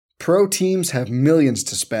Pro teams have millions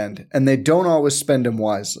to spend, and they don't always spend them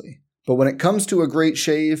wisely. But when it comes to a great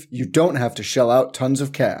shave, you don't have to shell out tons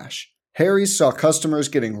of cash. Harry's saw customers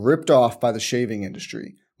getting ripped off by the shaving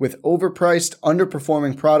industry with overpriced,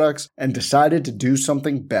 underperforming products and decided to do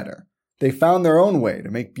something better. They found their own way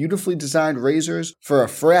to make beautifully designed razors for a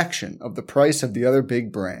fraction of the price of the other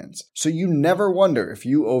big brands, so you never wonder if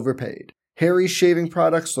you overpaid. Harry's shaving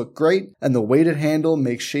products look great, and the weighted handle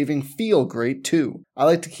makes shaving feel great too. I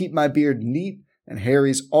like to keep my beard neat, and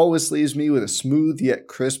Harry's always leaves me with a smooth yet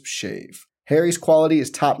crisp shave. Harry's quality is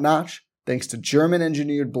top-notch, thanks to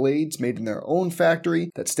German-engineered blades made in their own factory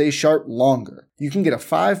that stay sharp longer. You can get a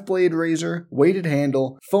 5-blade razor, weighted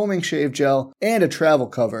handle, foaming shave gel, and a travel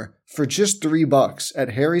cover for just $3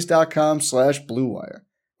 at harrys.com/bluewire.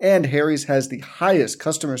 And Harry's has the highest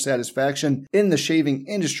customer satisfaction in the shaving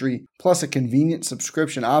industry, plus a convenient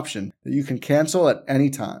subscription option that you can cancel at any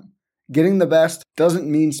time. Getting the best doesn't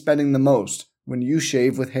mean spending the most when you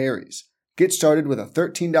shave with Harry's. Get started with a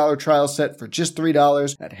 $13 trial set for just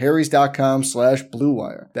 $3 at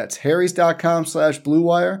harrys.com/bluewire. That's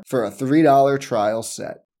harrys.com/bluewire for a $3 trial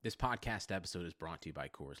set. This podcast episode is brought to you by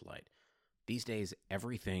Coors Light. These days,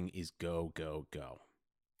 everything is go, go, go.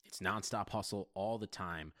 It's nonstop hustle all the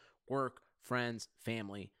time. Work, friends,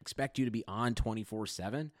 family, expect you to be on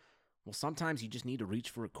 24/7. Well, sometimes you just need to reach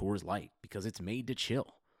for a Coors Light because it's made to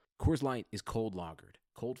chill. Coors Light is cold lagered,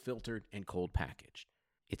 cold filtered, and cold packaged.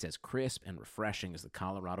 It's as crisp and refreshing as the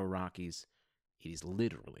Colorado Rockies. It is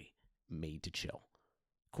literally made to chill.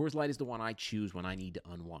 Coors Light is the one I choose when I need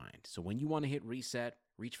to unwind. So when you want to hit reset,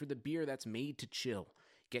 reach for the beer that's made to chill.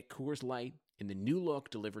 Get Coors Light in the new look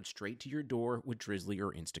delivered straight to your door with Drizzly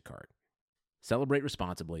or Instacart. Celebrate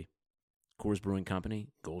responsibly. Coors Brewing Company,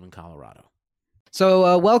 Golden, Colorado.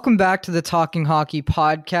 So welcome back to the Talking Hockey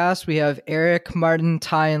podcast. We have Eric, Martin,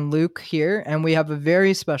 Ty, and Luke here, and we have a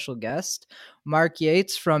very special guest, Mark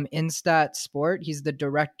Yates from Instat Sport. He's the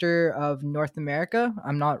director of North America.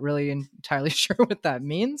 I'm not really entirely sure what that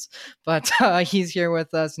means, but he's here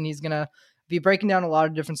with us, and he's going to be breaking down a lot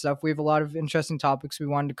of different stuff. We have a lot of interesting topics we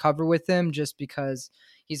wanted to cover with him just because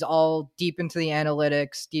he's all deep into the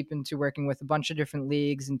analytics, deep into working with a bunch of different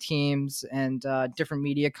leagues and teams and different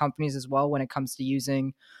media companies as well when it comes to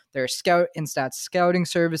using their Instat scouting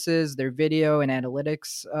services, their video and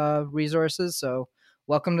analytics resources. So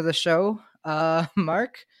welcome to the show.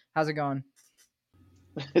 Mark, how's it going?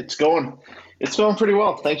 It's going pretty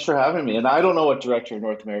well. Thanks for having me. And I don't know what director of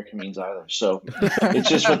North America means either. So it's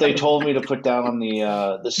just what they told me to put down on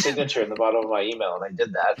the signature at the bottom of my email, and I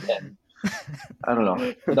did that. And I don't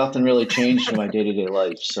know, nothing really changed in my day-to-day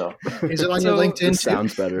life. So is it on your LinkedIn?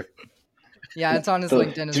 Sounds better. Yeah, it's on his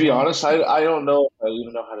LinkedIn. To be honest, I don't know if I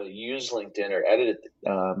even know how to use LinkedIn or edit it.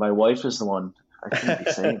 My wife is the one. I shouldn't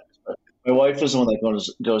be saying this, but my wife is the one that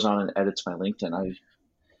goes on and edits my LinkedIn.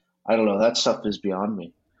 I don't know. That stuff is beyond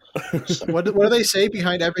me. So. What do they say?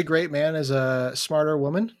 Behind every great man is a smarter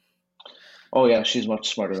woman. Oh yeah, she's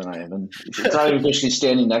much smarter than I am, and it's not even because she's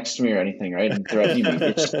standing next to me or anything, right? And threatening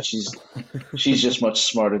me. She's just much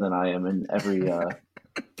smarter than I am in every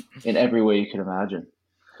way you can imagine.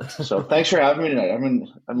 So thanks for having me tonight.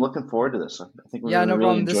 I'm looking forward to this. I think we're no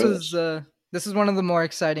really problem. This is one of the more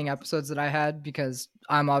exciting episodes that I had because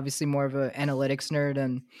I'm obviously more of an analytics nerd,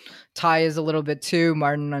 and Ty is a little bit too.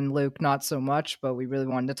 Martin and Luke, not so much, but we really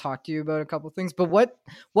wanted to talk to you about a couple of things. But what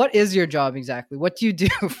is your job exactly? What do you do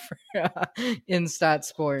for Instat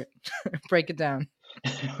Sport? Break it down.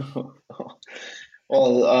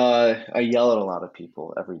 Well, I yell at a lot of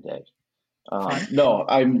people every day. No,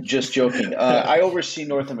 I'm just joking. I oversee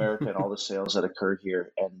North America and all the sales that occur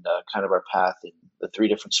here and kind of our path in the 3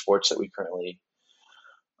 different sports that we currently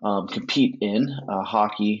compete in,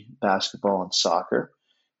 hockey, basketball, and soccer.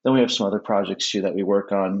 Then we have some other projects too that we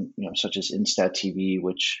work on, such as Instat TV,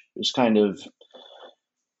 which is kind of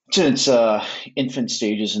in its infant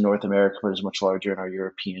stages in North America, but is much larger in our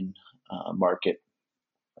European market.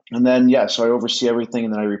 And then, so I oversee everything,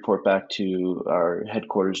 and then I report back to our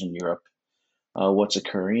headquarters in Europe. What's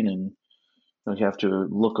occurring, and you have to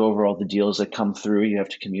look over all the deals that come through. You have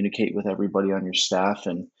to communicate with everybody on your staff,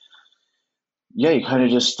 and you kind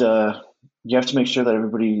of just you have to make sure that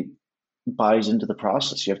everybody buys into the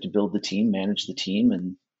process. You have to build the team, manage the team,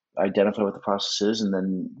 and identify what the process is, and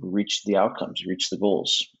then reach the outcomes, reach the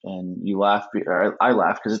goals. And you laugh, or I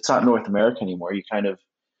laugh because it's not North America anymore. You kind of,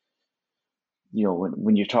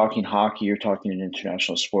 when you're talking hockey, you're talking an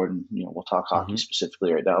international sport, and we'll talk hockey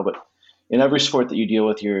specifically right now, but in every sport that you deal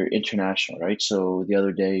with, you're international, right? So the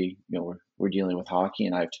other day, we're dealing with hockey,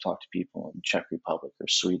 and I have to talk to people in Czech Republic or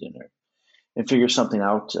Sweden and figure something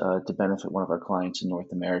out to benefit one of our clients in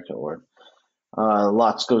North America. Or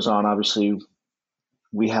Lots goes on. Obviously,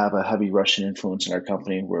 we have a heavy Russian influence in our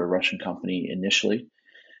company. We're a Russian company initially.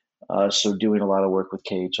 So doing a lot of work with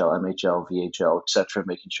KHL, MHL, VHL, et cetera,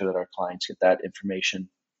 making sure that our clients get that information.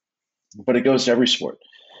 But it goes to every sport.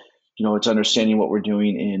 It's understanding what we're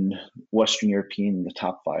doing in Western European, the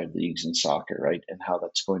top 5 leagues in soccer, right? And how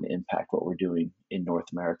that's going to impact what we're doing in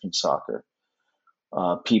North American soccer.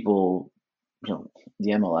 People,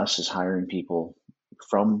 the MLS is hiring people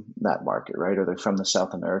from that market, right? Or they're from the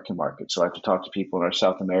South American market. So I have to talk to people in our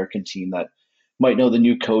South American team that might know the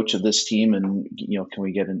new coach of this team, and can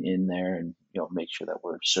we get an in there and make sure that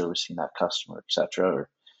we're servicing that customer, et cetera. Or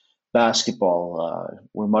basketball,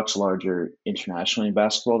 we're much larger internationally in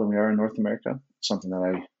basketball than we are in North America. It's something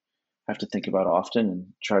that I have to think about often and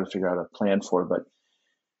try to figure out a plan for. But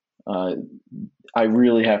I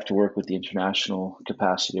really have to work with the international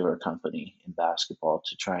capacity of our company in basketball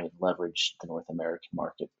to try and leverage the North American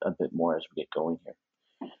market a bit more as we get going here.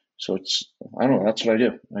 So I don't know, that's what I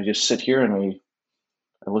do. I just sit here and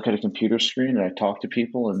I look at a computer screen and I talk to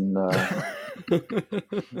people and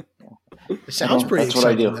it sounds pretty that's what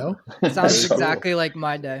I do. Though. Sounds exactly like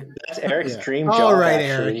my day. That's Eric's dream job. All right,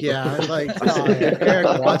 actually. Eric. Yeah,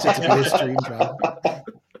 Eric wants it to be his dream job.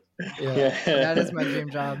 Yeah, that is my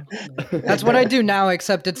dream job. That's what I do now,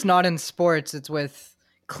 except it's not in sports. It's with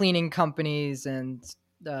cleaning companies and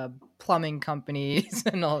plumbing companies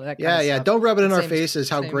and all that. Yeah, stuff. Don't rub it in our faces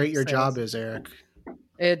how great your job is, Eric.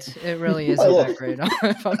 It really isn't that great.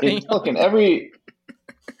 Look,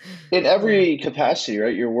 in every capacity,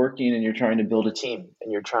 right? You're working and you're trying to build a team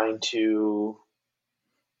and you're trying to,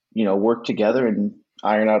 work together and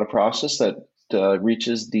iron out a process that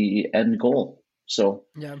reaches the end goal. So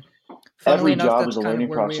every job is a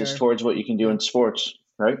learning process towards what you can do in sports,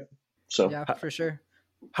 right? So yeah, for sure.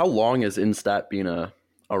 How long has Instat been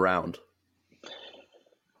around?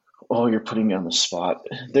 Oh, you're putting me on the spot.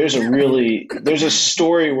 There's a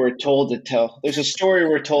story we're told to tell.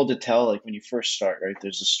 Like when you first start, right?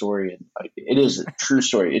 There's a story, and it is a true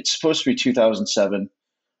story. It's supposed to be 2007.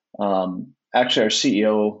 Actually, our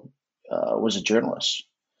CEO was a journalist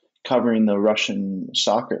covering the Russian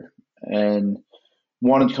soccer and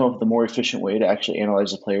wanted to come up with a more efficient way to actually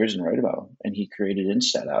analyze the players and write about them. And he created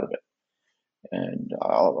Instat out of it. And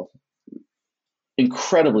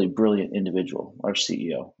incredibly brilliant individual, our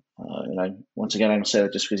CEO. And I don't say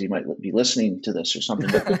that just because he might be listening to this or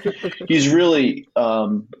something, but he's really,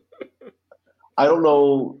 I don't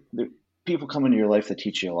know, people come into your life that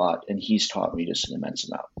teach you a lot, and he's taught me just an immense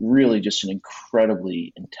amount. Really just an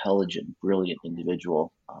incredibly intelligent, brilliant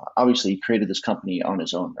individual. Obviously, he created this company on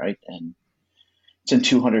his own, right? And it's in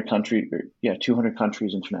 200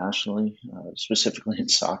 countries internationally, specifically in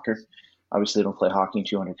soccer. Obviously, they don't play hockey in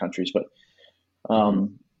 200 countries, but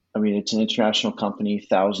it's an international company,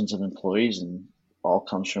 thousands of employees, and all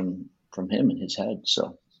comes from him and his head.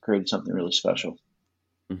 So created something really special.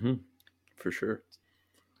 Mm-hmm. For sure.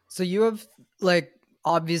 So you have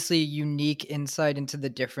obviously unique insight into the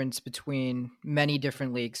difference between many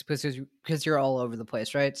different leagues because you're all over the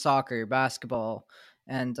place, right? Soccer, basketball,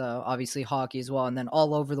 and obviously hockey as well, and then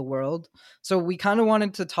all over the world. So we kind of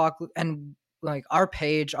wanted to talk, and our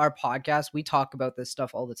page, our podcast, we talk about this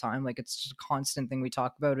stuff all the time. It's just a constant thing we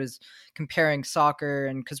talk about is comparing soccer,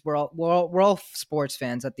 and because we're all sports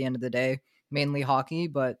fans at the end of the day, mainly hockey.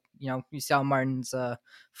 But you saw Martin's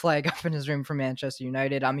flag up in his room for Manchester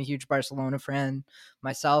United. I'm a huge Barcelona fan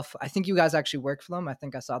myself. I think you guys actually work for them. I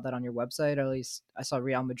think I saw that on your website, or at least I saw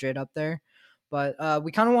Real Madrid up there. But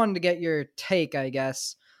we kind of wanted to get your take, I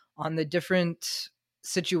guess, on the different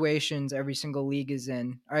situations every single league is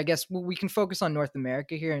in. Or I guess we can focus on North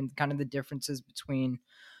America here and kind of the differences between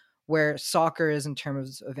where soccer is in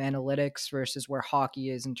terms of analytics versus where hockey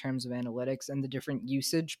is in terms of analytics, and the different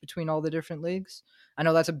usage between all the different leagues. I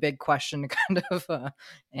know that's a big question to kind of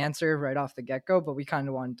answer right off the get-go, but we kind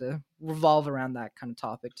of wanted to revolve around that kind of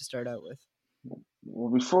topic to start out with.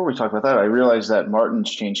 Well, before we talk about that, I realized that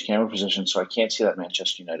Martin's changed camera position, so I can't see that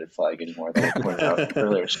Manchester United flag anymore that I pointed out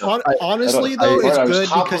earlier. So honestly, though, it's good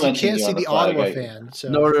because you can't see the Ottawa fan. So.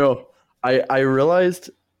 No. I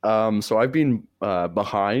realized, so I've been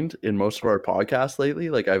behind in most of our podcasts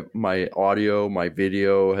lately. My audio, my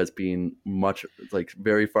video has been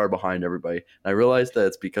very far behind everybody. And I realized that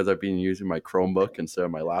it's because I've been using my Chromebook instead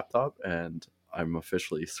of my laptop, and I'm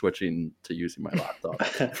officially switching to using my laptop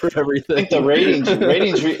for everything. I think the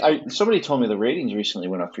ratings. Somebody told me the ratings recently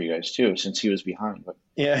went up for you guys too, since he was behind. But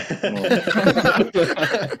yeah,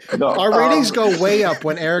 no, our ratings go way up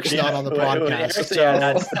when Eric's not on the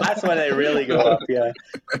podcast. That's when they really go up. Yeah.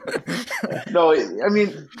 No, I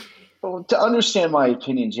mean, Well, to understand my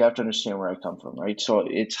opinions, you have to understand where I come from, right? So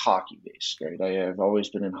it's hockey based, right? I have always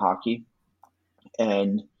been in hockey,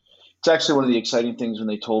 and it's actually one of the exciting things when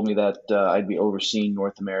they told me that I'd be overseeing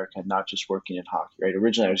North America, not just working in hockey, right?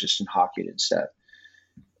 Originally, I was just in hockey instead.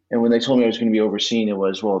 And when they told me I was going to be overseeing, it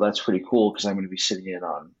was, well, that's pretty cool because I'm going to be sitting in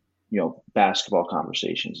on, basketball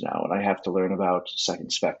conversations now. And I have to learn about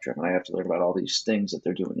Second Spectrum, and I have to learn about all these things that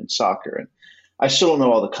they're doing in soccer. And I still don't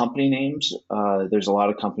know all the company names. There's a lot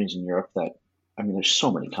of companies in Europe there's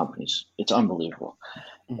so many companies. It's unbelievable.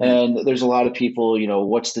 Mm-hmm. And there's a lot of people,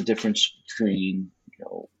 what's the difference between,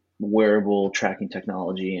 wearable tracking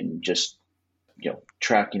technology and just,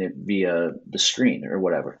 tracking it via the screen or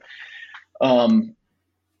whatever.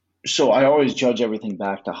 So I always judge everything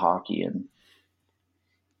back to hockey. And,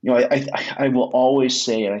 I will always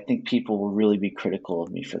say, and I think people will really be critical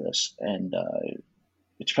of me for this, and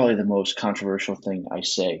it's probably the most controversial thing I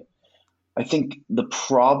say. I think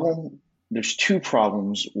there's two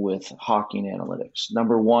problems with hockey and analytics.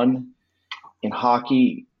 Number one, in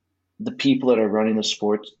hockey, the people that are running the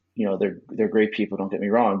sport, they're great people, don't get me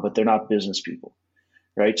wrong, but they're not business people,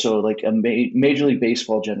 right? So like a Major League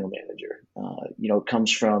Baseball general manager,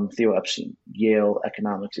 comes from Theo Epstein, Yale,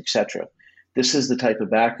 economics, etc. This is the type of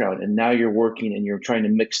background, and now you're working and you're trying to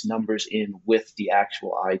mix numbers in with the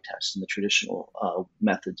actual eye test and the traditional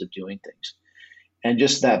methods of doing things. And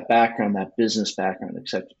just that background, that business background,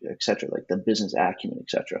 et cetera, like the business acumen, et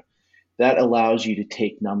cetera, that allows you to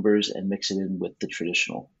take numbers and mix it in with the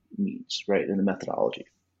traditional means, right, and the methodology.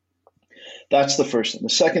 That's the first thing. The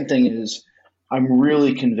second thing is I'm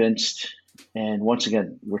really convinced, and once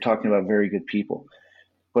again, we're talking about very good people,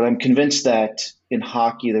 but I'm convinced that in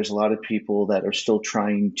hockey, there's a lot of people that are still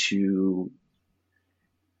trying to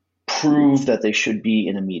prove that they should be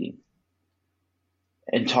in a meeting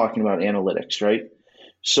and talking about analytics, right?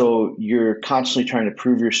 So you're constantly trying to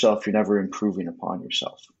prove yourself. You're never improving upon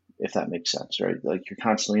yourself, if that makes sense, right? Like you're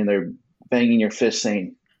constantly in there banging your fist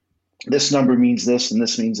saying, this number means this and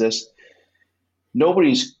this means this.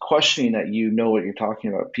 Nobody's questioning that you know what you're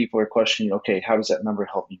talking about. People are questioning, okay, how does that number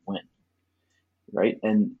help me win, right?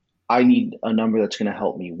 And I need a number that's going to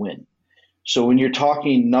help me win. So when you're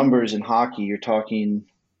talking numbers in hockey, you're talking,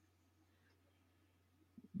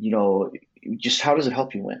 just how does it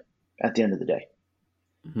help you win at the end of the day?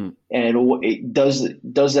 Mm-hmm. And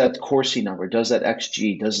does that Corsi number, does that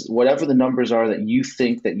XG, does whatever the numbers are that you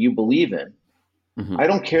think that you believe in, mm-hmm. I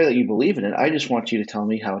don't care that you believe in it. I just want you to tell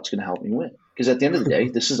me how it's going to help me win. Because at the end of the day,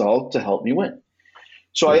 this is all to help me win.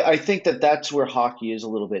 So I think that that's where hockey is a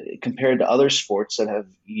little bit compared to other sports that have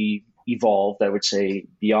evolved, I would say,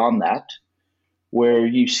 beyond that, where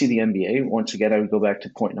you see the NBA. Once again, I would go back to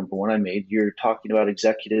point number one I made. You're talking about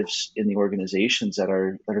executives in the organizations that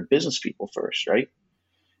are business people first, right?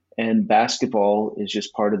 And basketball is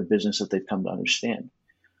just part of the business that they've come to understand.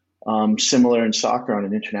 Similar in soccer on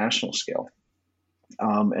an international scale.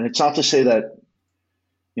 And it's not to say that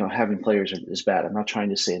having players is bad. I'm not trying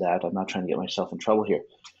to say that. I'm not trying to get myself in trouble here.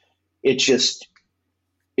 It's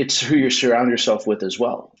who you surround yourself with as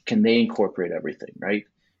well. Can they incorporate everything, right?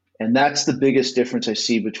 And that's the biggest difference I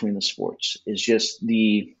see between the sports is just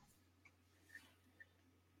the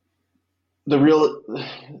real.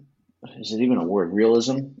 Is it even a word?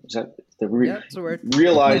 Realism? Is that the yeah, it's a word.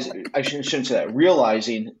 I shouldn't say that.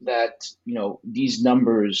 Realizing that these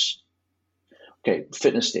numbers. Okay,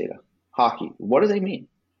 fitness data, hockey. What do they mean?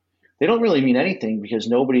 They don't really mean anything because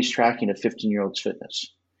nobody's tracking a 15-year-old's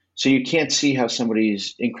fitness. So you can't see how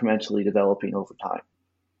somebody's incrementally developing over time.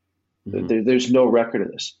 Mm-hmm. There's no record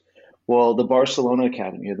of this. Well, the Barcelona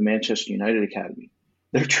Academy or the Manchester United Academy,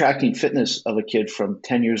 they're tracking fitness of a kid from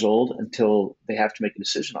 10 years old until they have to make a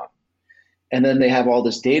decision on it. And then they have all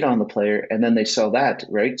this data on the player, and then they sell that,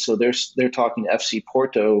 right? So they're talking to FC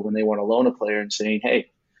Porto when they want to loan a player and saying, hey,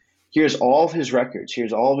 here's all of his records,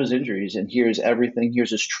 here's all of his injuries, and here's everything.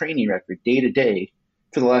 Here's his training record day to day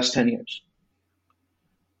for the last 10 years.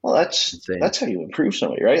 Well, that's how you improve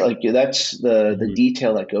somebody, right? Like that's the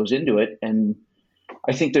detail that goes into it. And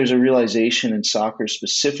I think there's a realization in soccer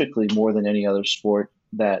specifically more than any other sport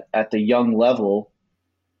that at the young level,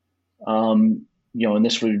 and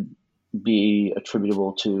this would be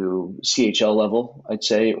attributable to CHL level, I'd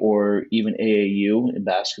say, or even AAU in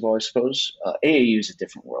basketball, I suppose. AAU is a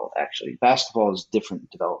different world, actually. Basketball is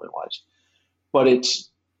different development-wise. But it's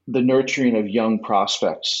the nurturing of young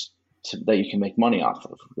prospects that you can make money off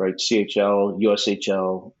of, right? CHL,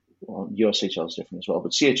 USHL. Well, USHL is different as well.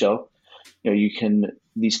 But CHL,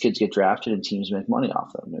 these kids get drafted and teams make money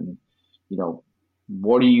off them. And,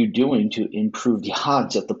 what are you doing to improve the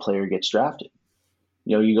odds that the player gets drafted?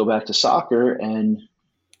 You go back to soccer and,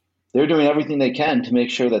 they're doing everything they can to make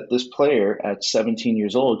sure that this player at 17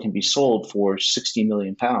 years old can be sold for 60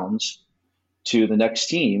 million pounds to the next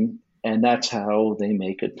team. And that's how they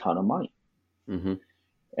make a ton of money. Mm-hmm.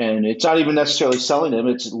 And it's not even necessarily selling them,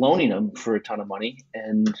 it's loaning them for a ton of money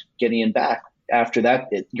and getting him back. After that,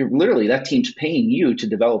 you're literally, that team's paying you to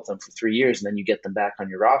develop them for 3 years, and then you get them back on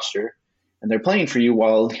your roster, and they're playing for you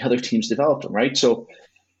while the other teams develop them, right? So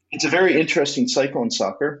it's a very interesting cycle in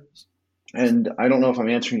soccer. And I don't know if I'm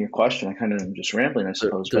answering your question. I kind of am just rambling, I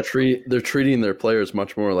suppose. They're treating their players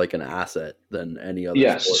much more like an asset than any other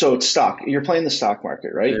Yes, sport. so it's stock. You're playing the stock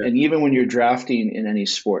market, right? Yeah. And even when you're drafting in any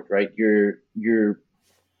sport, right, you're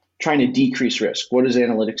trying to decrease risk. What does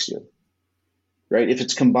analytics do? Right? If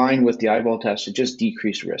it's combined with the eyeball test, it just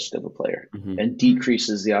decreases risk of a player and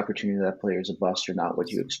decreases the opportunity that player is a bust or not what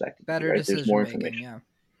you expect. Better right? decision There's more making, information. yeah.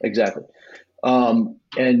 Exactly.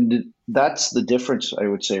 And that's the difference, I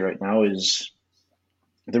would say, right now is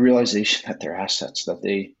the realization that they're assets,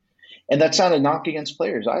 and that's not a knock against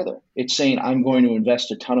players either. It's saying, I'm going to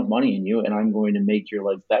invest a ton of money in you and I'm going to make your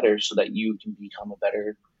life better so that you can become a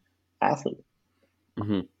better athlete,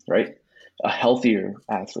 right? A healthier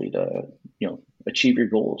athlete, achieve your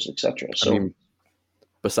goals, etc. So, I mean,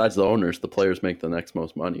 besides the owners, the players make the next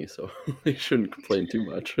most money, so they shouldn't complain too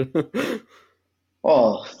much.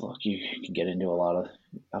 oh, look, you can get into a lot of.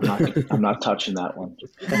 I'm not touching that one.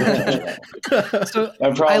 So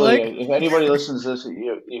I'm probably, I like, if anybody listens to this,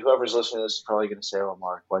 whoever's listening to this is probably going to say, "Oh,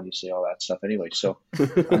 Mark, why do you say all that stuff anyway?" So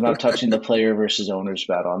I'm not touching the player versus owners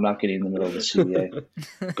battle. I'm not getting in the middle of the CBA.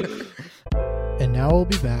 And now we'll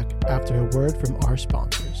be back after a word from our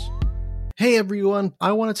sponsors. Hey everyone,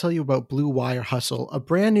 I want to tell you about Blue Wire Hustle, a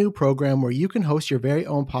brand new program where you can host your very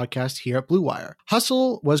own podcast here at Blue Wire.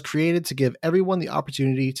 Hustle was created to give everyone the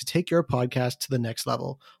opportunity to take your podcast to the next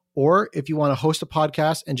level. Or if you want to host a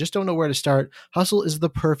podcast and just don't know where to start, Hustle is the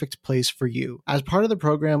perfect place for you. As part of the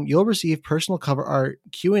program, you'll receive personal cover art,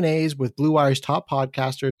 Q&As with Blue Wire's top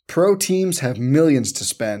podcasters. Pro teams have millions to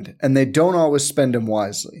spend, and they don't always spend them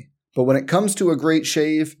wisely. But when it comes to a great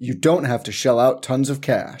shave, you don't have to shell out tons of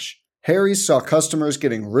cash. Harry's saw customers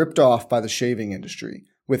getting ripped off by the shaving industry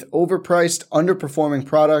with overpriced, underperforming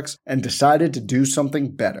products and decided to do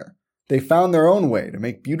something better. They found their own way to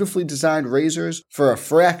make beautifully designed razors for a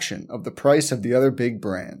fraction of the price of the other big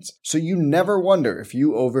brands, so you never wonder if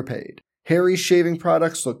you overpaid. Harry's shaving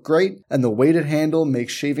products look great, and the weighted handle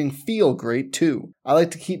makes shaving feel great too. I like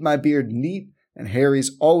to keep my beard neat, and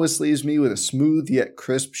Harry's always leaves me with a smooth yet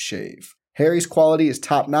crisp shave. Harry's quality is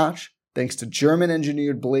top-notch, thanks to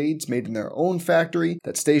German-engineered blades made in their own factory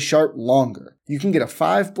that stay sharp longer. You can get a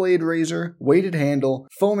 5-blade razor, weighted handle,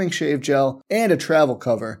 foaming shave gel, and a travel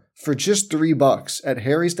cover for just $3 at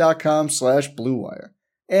harrys.com/bluewire.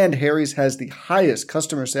 And Harry's has the highest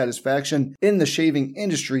customer satisfaction in the shaving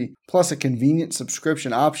industry, plus a convenient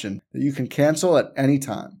subscription option that you can cancel at any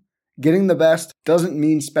time. Getting the best doesn't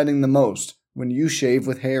mean spending the most when you shave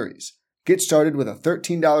with Harry's. Get started with a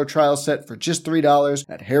 $13 trial set for just $3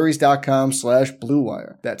 at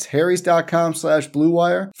harrys.com/bluewire. That's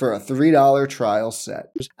harrys.com/bluewire for a $3 trial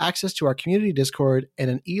set. There's access to our community Discord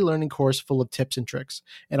and an e-learning course full of tips and tricks.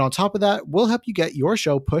 And on top of that, we'll help you get your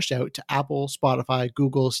show pushed out to Apple, Spotify,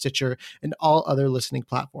 Google, Stitcher, and all other listening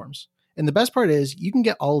platforms. And the best part is you can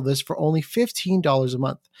get all of this for only $15 a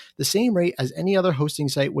month, the same rate as any other hosting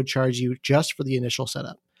site would charge you just for the initial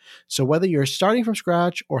setup. So whether you're starting from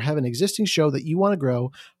scratch or have an existing show that you want to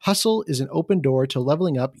grow, Hustle is an open door to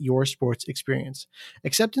leveling up your sports experience.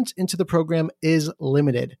 Acceptance into the program is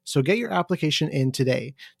limited, so get your application in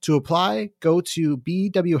today. To apply, go to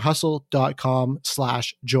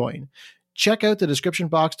bwhustle.com/join. Check out the description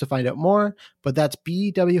box to find out more, but that's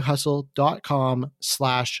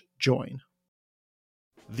bwhustle.com/join.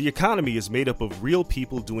 The economy is made up of real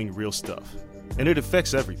people doing real stuff, and it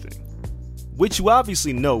affects everything. Which you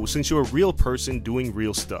obviously know since you're a real person doing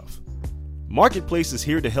real stuff. Marketplace is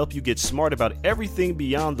here to help you get smart about everything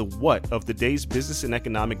beyond the what of the day's business and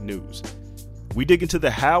economic news. We dig into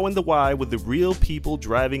the how and the why with the real people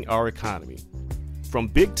driving our economy. From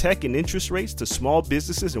big tech and interest rates to small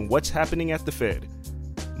businesses and what's happening at the Fed.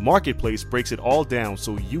 Marketplace breaks it all down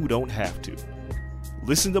so you don't have to.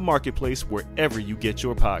 Listen to Marketplace wherever you get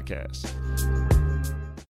your podcasts.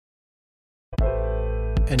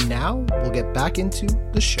 And now we'll get back into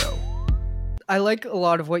the show. I like a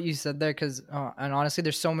lot of what you said there because, and honestly,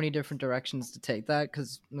 there's so many different directions to take that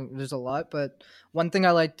because there's a lot. But one thing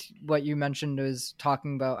I liked what you mentioned was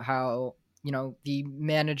talking about how, the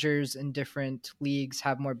managers in different leagues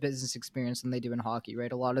have more business experience than they do in hockey,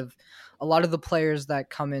 right? A lot of the players that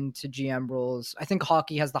come into GM roles, I think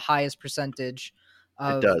hockey has the highest percentage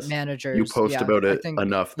of does. managers. You post about it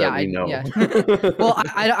enough that we know. Yeah. Well,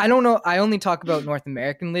 I don't know. I only talk about North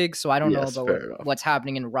American leagues, so I don't know about what's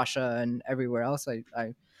happening in Russia and everywhere else.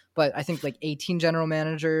 But I think like 18 general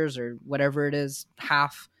managers or whatever it is,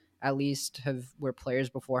 half at least were players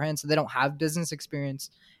beforehand, so they don't have business experience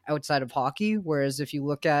outside of hockey. Whereas if you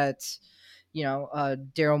look at,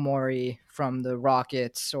 Daryl Morey from the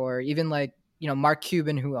Rockets, or even like, Mark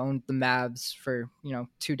Cuban, who owned the Mavs for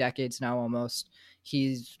 2 decades now almost,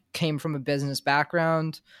 he came from a business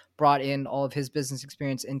background, brought in all of his business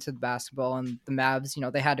experience into the basketball, and the Mavs,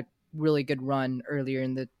 they had a really good run earlier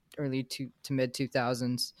in the early to mid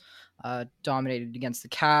 2000s, dominated against the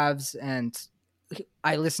Cavs. And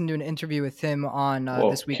I listened to an interview with him on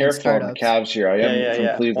This Week in Startups. Careful on the Cavs here. I am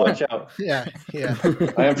from Cleveland. Watch out. Yeah.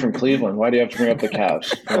 I am from Cleveland. Why do you have to bring up the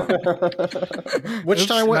Cavs? Which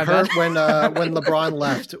time hurt when LeBron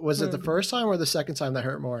left? Was it the first time or the second time that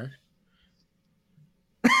hurt more?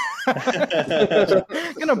 I'm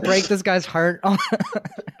gonna break this guy's heart. Oh,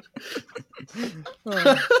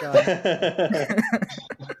 God.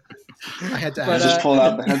 I had to just pulled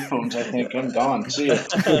out the headphones. I think I'm gone. See you.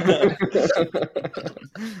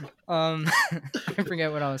 I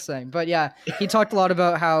forget what I was saying, but yeah, he talked a lot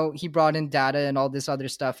about how he brought in data and all this other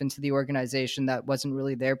stuff into the organization that wasn't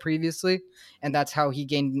really there previously, and that's how he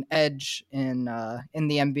gained an edge in the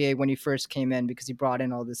NBA when he first came in, because he brought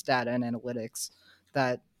in all this data and analytics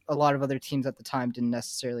that a lot of other teams at the time didn't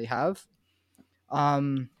necessarily have. I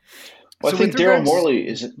think Daryl Morey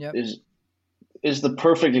is the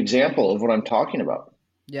perfect example of what I'm talking about.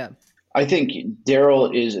 Yeah. I think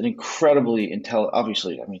Daryl is an incredibly intelligent,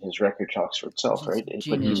 obviously, I mean, his record talks for itself, right? Genius,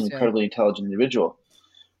 but he's an incredibly intelligent individual.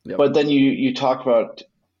 Yep. But then you talk about,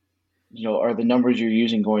 are the numbers you're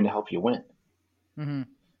using going to help you win? Mm-hmm.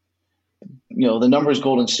 The numbers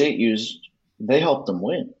Golden State used, they helped them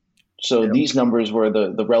win. So these numbers were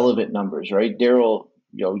the relevant numbers, right? Daryl,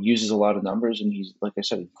 uses a lot of numbers, and he's, like I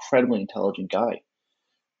said, an incredibly intelligent guy.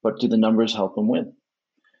 But do the numbers help him win?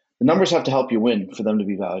 The numbers have to help you win for them to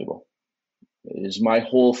be valuable, is my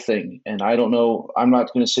whole thing. And I don't know, I'm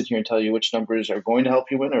not going to sit here and tell you which numbers are going to help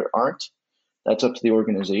you win or aren't. That's up to the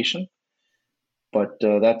organization. But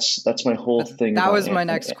that's my whole thing. That was my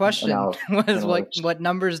next question. What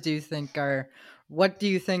numbers do you think what do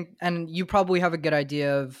you think? And you probably have a good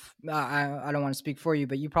idea of, I don't want to speak for you,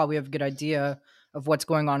 but you probably have a good idea of what's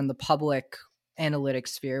going on in the public analytics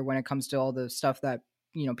sphere when it comes to all the stuff that,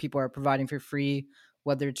 people are providing for free,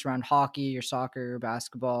 whether it's around hockey or soccer or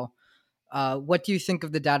basketball. What do you think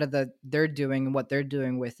of the data that they're doing and what they're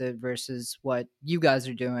doing with it versus what you guys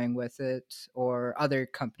are doing with it, or other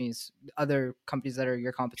companies that are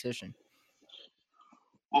your competition?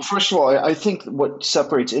 Well, first of all, I think what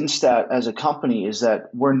separates Instat as a company is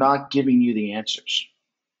that we're not giving you the answers,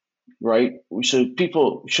 right? So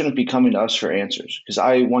people shouldn't be coming to us for answers, because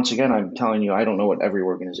I'm telling you, I don't know what every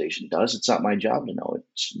organization does. It's not my job to know it.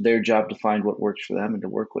 It's their job to find what works for them and to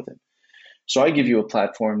work with it. So I give you a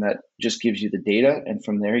platform that just gives you the data, and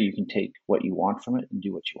from there you can take what you want from it and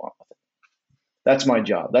do what you want with it. That's my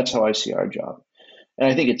job. That's how I see our job. And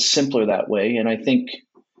I think it's simpler that way. And I think,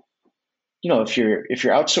 if you're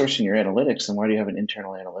outsourcing your analytics, then why do you have an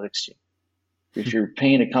internal analytics team? If you're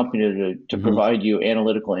paying a company to provide you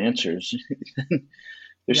analytical answers,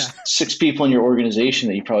 there's 6 people in your organization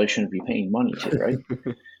that you probably shouldn't be paying money to, right?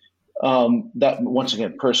 That, once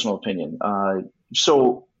again, personal opinion.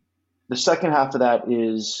 So the second half of that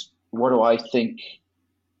is, what do I think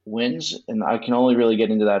wins? And I can only really get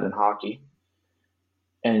into that in hockey.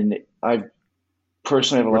 And I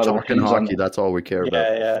personally have a lot of opinions hockey. On that's all we care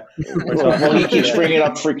about. Yeah. Well, he keeps bringing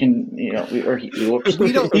up freaking,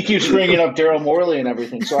 he keeps bringing up Daryl Morey and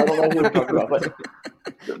everything. So I don't know who we're talking about.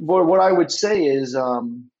 But what I would say is,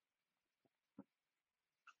 I'm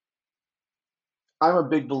a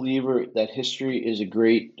big believer that history is a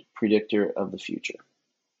great predictor of the future.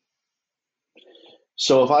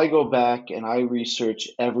 So if I go back and I research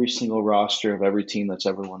every single roster of every team that's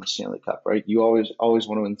ever won the Stanley Cup, right? You always want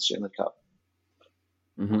to win the Stanley Cup.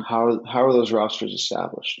 Mm-hmm. How are those rosters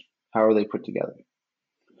established? How are they put together?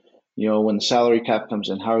 When the salary cap comes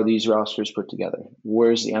in, how are these rosters put together?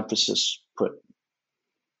 Where's the emphasis put?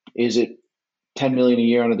 Is it $10 million a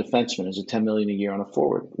year on a defenseman? Is it $10 million a year on a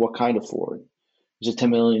forward? What kind of forward? Is it $10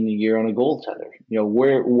 million a year on a goaltender?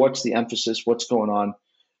 What's the emphasis? What's going on?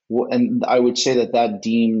 And I would say that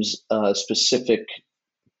deems a specific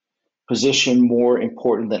position more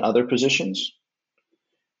important than other positions.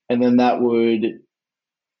 And then that would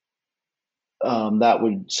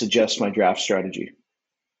suggest my draft strategy,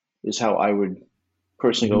 is how I would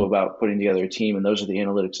personally go about putting together a team. And those are the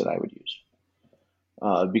analytics that I would use.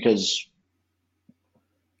 Because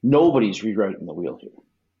Nobody's rewriting the wheel here.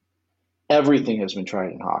 Everything has been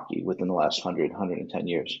tried in hockey within the last 110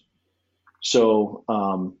 years. So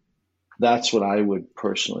that's what I would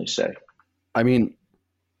personally say. I mean,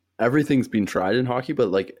 everything's been tried in hockey,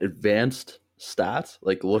 but like advanced stats,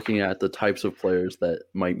 like looking at the types of players that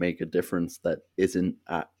might make a difference that isn't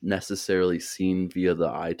necessarily seen via the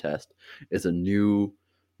eye test, is a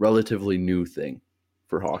relatively new thing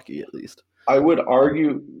for hockey, at least. I would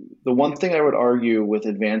argue, the one thing I would argue with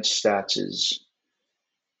advanced stats is,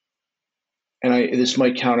 and this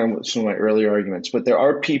might counter some of my earlier arguments, but there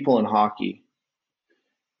are people in hockey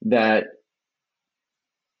that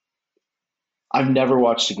I've never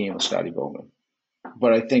watched a game with Scotty Bowman,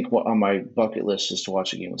 but I think on my bucket list is to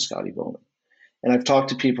watch a game with Scotty Bowman. And I've talked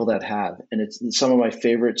to people that have, and it's some of my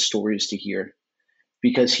favorite stories to hear,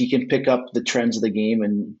 because he can pick up the trends of the game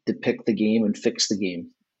and depict the game and fix the game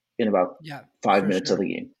in about 5 minutes of the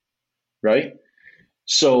game, right?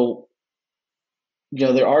 So,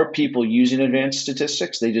 there are people using advanced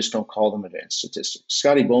statistics. They just don't call them advanced statistics.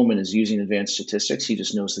 Scotty Bowman is using advanced statistics. He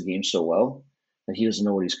just knows the game so well that he doesn't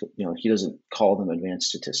know what he doesn't call them advanced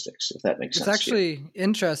statistics, if that makes sense. It's actually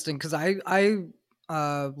interesting because I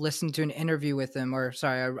listened to an interview with him,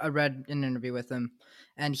 I read an interview with him,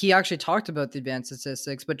 and he actually talked about the advanced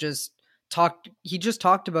statistics, but he just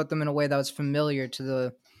talked about them in a way that was familiar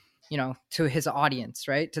to to his audience,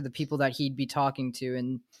 right? To the people that he'd be talking to.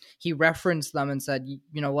 And he referenced them and said,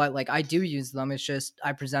 you know what, like, I do use them. It's just,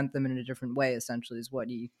 I present them in a different way, essentially, is what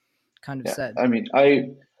he kind of said. I mean,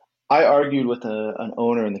 I argued with an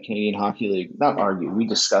owner in the Canadian Hockey League, not argued, we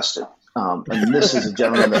discussed it. And this is a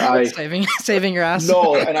gentleman that saving your ass.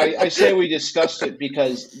 No, and I say we discussed it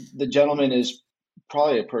because the gentleman is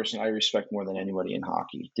probably a person I respect more than anybody in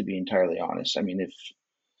hockey, to be entirely honest. I mean,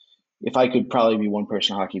 if I could probably be one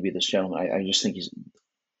person in hockey, be this gentleman. I just think he's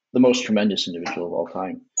the most tremendous individual of all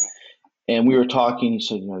time. And we were talking, he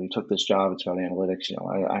said, you took this job, it's about analytics.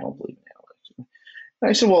 I don't believe in analytics. And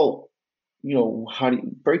I said, well, how do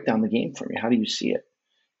you break down the game for me? How do you see it?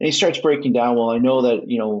 And he starts breaking down, well, I know that,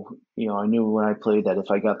 I knew when I played that if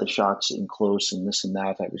I got the shots in close and this and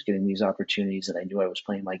that, I was getting these opportunities and I knew I was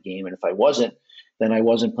playing my game. And if I wasn't, then I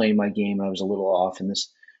wasn't playing my game and I was a little off. And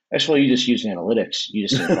this, I said, well, you just use analytics. You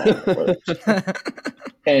just analytics.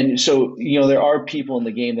 And so, there are people in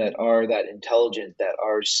the game that are that intelligent, that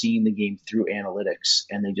are seeing the game through analytics,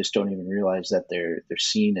 and they just don't even realize that they're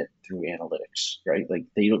seeing it through analytics, right? Like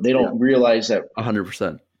they don't realize that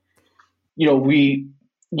 100%.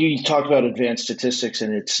 You talk about advanced statistics,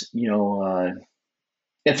 and it's,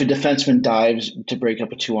 if a defenseman dives to break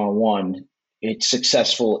up a 2-on-1, it's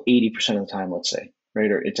successful 80% of the time, let's say,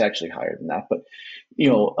 right? Or it's actually higher than that. But,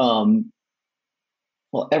 well,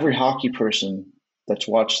 every hockey person that's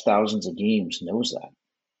watched thousands of games knows that.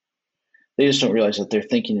 They just don't realize that they're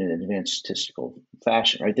thinking in an advanced statistical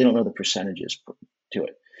fashion, right? They don't know the percentages to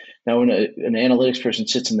it. Now, when an analytics person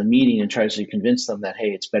sits in the meeting and tries to convince them that,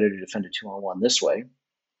 hey, it's better to defend a 2-on-1 this way,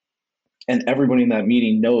 and everybody in that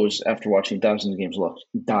meeting knows after watching thousands of games, look,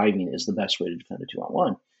 diving is the best way to defend a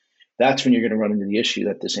 2-on-1. That's when you're going to run into the issue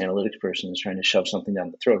that this analytics person is trying to shove something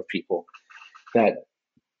down the throat of people that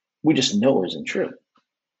we just know isn't true.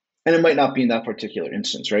 And it might not be in that particular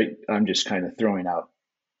instance, right? I'm just kind of throwing out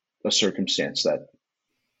a circumstance that.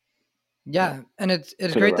 Yeah, and it's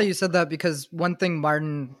great that you said that, because one thing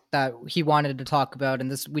Martin that he wanted to talk about,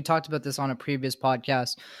 and we talked about this on a previous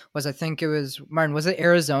podcast, was was it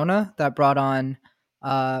Arizona that brought on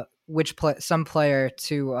some player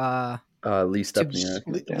to Lee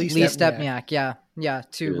Stepniak. Lee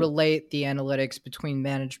Stepniak, to relate the analytics between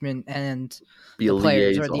management and the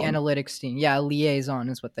players, or the analytics team. Yeah, liaison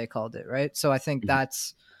is what they called it, right? So I think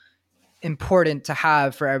that's important to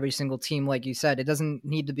have for every single team. Like you said, it doesn't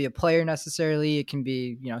need to be a player necessarily. It can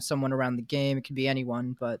be, someone around the game. It can be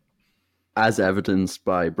anyone, but as evidenced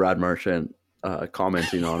by Brad Marchand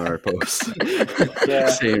commenting on our post,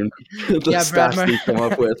 saying the stats we come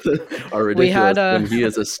up with are ridiculous, and he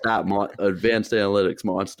is advanced analytics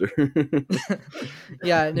monster.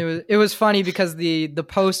 Yeah, and it was funny because the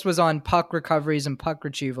post was on puck recoveries and puck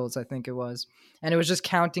retrievals, I think it was, and it was just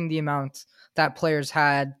counting the amount that players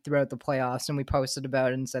had throughout the playoffs, and we posted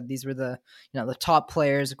about it and said these were the top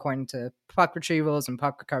players according to puck retrievals and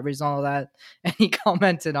puck recoveries and all of that. And he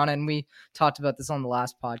commented on it, and we talked about this on the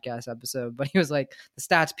last podcast episode, but he was like, the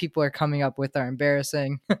stats people are coming up with are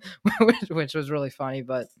embarrassing, which was really funny.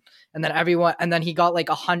 But and then he got like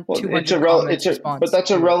 200 comments response. But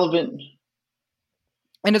that's irrelevant.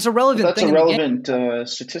 And it's a relevant That's thing. A relevant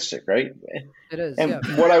statistic, right? It is. And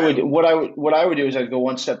what I would do is I'd go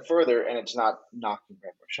one step further, and it's not knocking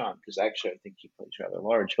Brad Marchand, because actually I think he plays rather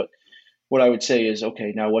large. But what I would say is,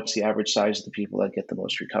 okay, now what's the average size of the people that get the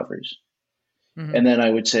most recoveries? Mhm. And then I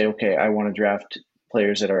would say, okay, I want to draft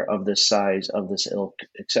players that are of this size, of this ilk,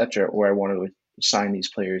 etc., or I want to sign these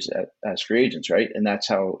players as free agents, right? And that's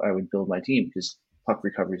how I would build my team, because puck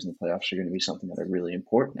recoveries in the playoffs are going to be something that are really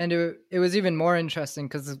important. And it was even more interesting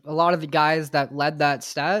because a lot of the guys that led that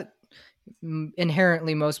stat,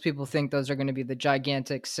 inherently, most people think those are going to be the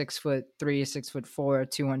gigantic 6'3", 6'4",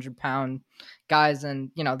 200-pound guys.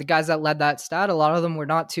 And, you know, the guys that led that stat, a lot of them were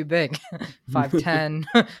not too big, 5'10",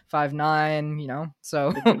 5'9", you know,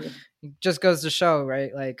 so it just goes to show,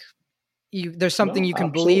 right? Like there's something you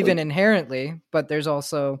can believe in inherently, but there's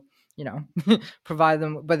also, you know, provide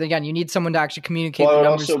them. But again, you need someone to actually communicate the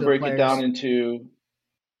numbers to the players. Break it down into,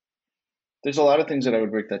 there's a lot of things that I would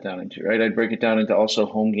break that down into, right? I'd break it down into also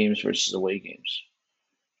home games versus away games,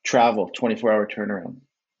 travel, 24-hour turnaround,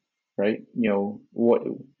 right? You know, what,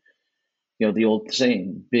 you know, the old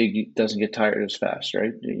saying, big doesn't get tired as fast,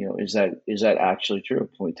 right? You know, is that actually true?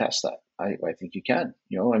 Can we test that? I think you can,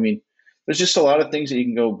 you know, I mean, there's just a lot of things that you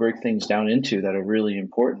can go break things down into that are really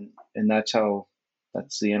important. And that's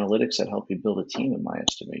the analytics that help you build a team, in my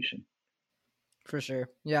estimation. For sure.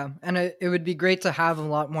 Yeah. And it would be great to have a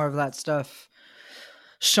lot more of that stuff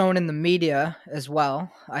shown in the media as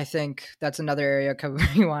well. I think that's another area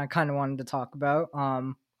we kind of wanted to talk about.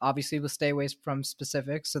 Obviously, we'll stay away from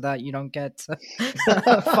specifics so that you don't get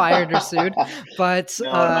fired or sued. But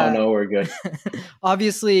no, we're good.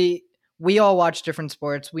 Obviously, we all watch different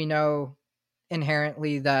sports. We know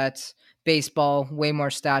inherently that baseball way more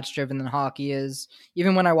stats driven than hockey is.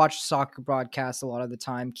 Even when I watch soccer broadcasts, a lot of the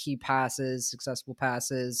time, key passes, successful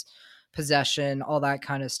passes, possession, all that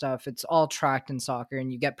kind of stuff, it's all tracked in soccer,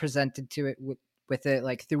 and you get presented to it with it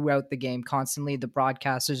like throughout the game constantly. The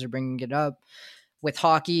broadcasters are bringing it up. With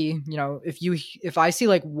hockey, you know, if I see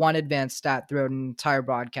like one advanced stat throughout an entire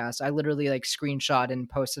broadcast, I literally like screenshot and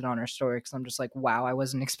post it on our story because I'm just like, wow, I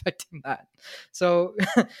wasn't expecting that. So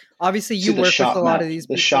obviously you work with a lot of these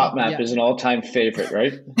people. The shot map is an all-time favorite,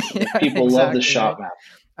 right? Yeah, people love the shot map.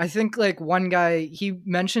 I think like one guy, he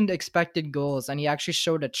mentioned expected goals, and he actually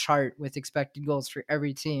showed a chart with expected goals for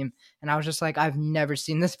every team. And I was just like, I've never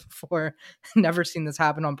seen this before, never seen this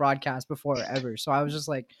happen on broadcast before ever. So I was just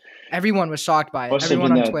like, everyone was shocked by it.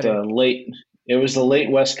 Everyone on Twitter. It was the late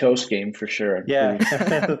West Coast game for sure. Yeah.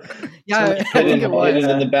 Yeah, I think it was. Hidden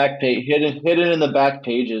in the back page, hidden in the back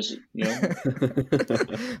pages, you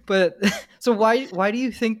know. But so why do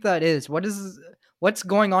you think that is? What's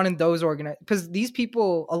going on in those because these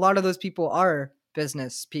people, a lot of those people are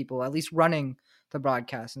business people, at least running the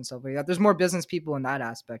broadcast and stuff like that. There's more business people in that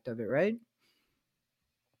aspect of it, right?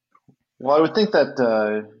 Well, I would think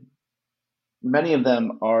that many of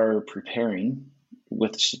them are preparing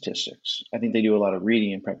with statistics. I think they do a lot of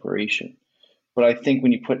reading and preparation. But I think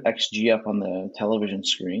when you put XG up on the television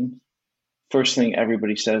screen, first thing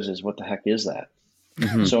everybody says is, what the heck is that?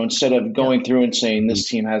 Mm-hmm. So instead of going through and saying this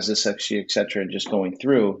team has this XG, et cetera, and just going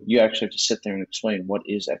through, you actually have to sit there and explain what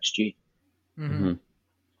is XG. Mm-hmm.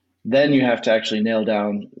 Then you have to actually nail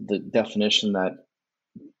down the definition that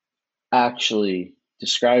actually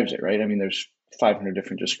describes it, right? I mean, there's 500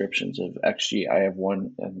 different descriptions of XG. I have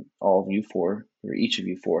one, and all of you four, or each of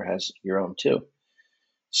you four, has your own too.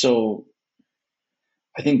 So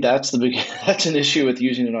I think that's an issue with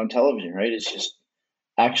using it on television, right? It's just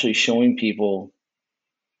actually showing people,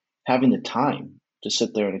 having the time to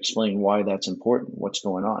sit there and explain why that's important, what's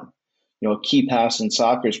going on. You know, a key pass in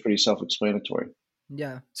soccer is pretty self-explanatory.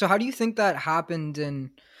 Yeah. So how do you think that happened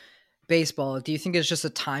in baseball? Do you think it's just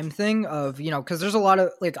a time thing of, you know, because there's a lot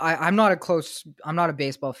of like, I'm not a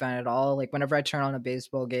baseball fan at all. Like whenever I turn on a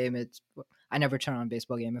baseball game, I never turn on a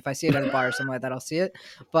baseball game. If I see it at a bar or something like that, I'll see it.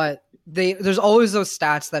 But there's always those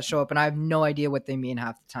stats that show up, and I have no idea what they mean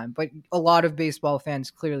half the time. But a lot of baseball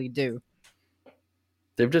fans clearly do.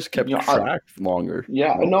 They've just kept track longer.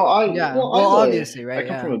 Yeah, no, obviously, right? I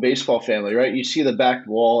come from a baseball family, right? You see the back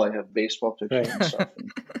wall, I have baseball pictures and stuff.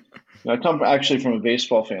 And I come actually from a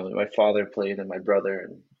baseball family. My father played, and my brother,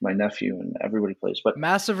 and my nephew, and everybody plays. But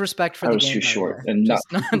massive respect for I the was game. too short, and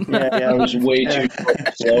I was way too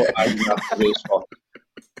short, so I'm not for baseball.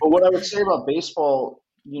 But what I would say about baseball,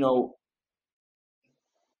 you know,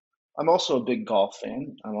 I'm also a big golf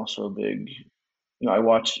fan. I'm also a big, you know, I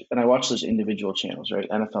watch those individual channels, right?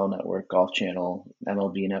 NFL Network, Golf Channel,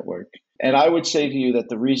 MLB Network. And I would say to you that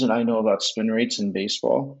the reason I know about spin rates in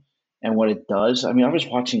baseball and what it does, I mean, I was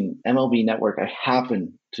watching MLB Network. I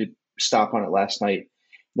happened to stop on it last night.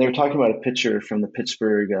 They were talking about a pitcher from the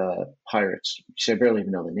Pittsburgh Pirates. See, I barely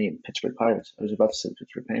even know the name, Pittsburgh Pirates. I was about to say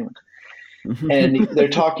Pittsburgh Penguins. And they're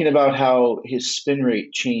talking about how his spin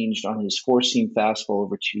rate changed on his four-seam fastball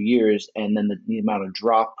over 2 years, and then the amount of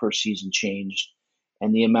drop per season changed,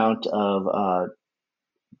 and the amount of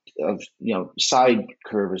side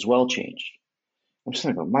curve as well changed. I'm just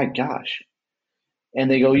like, my gosh. And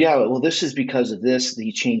they go, yeah, well, this is because of this.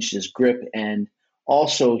 He changed his grip, and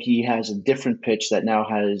also he has a different pitch that now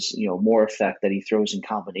has more effect that he throws in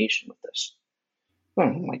combination with this. Oh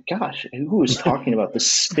my gosh, who is talking about the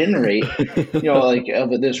spin rate,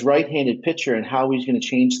 of this right-handed pitcher and how he's going to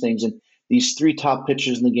change things? And these three top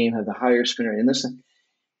pitchers in the game have the higher spin rate, and this,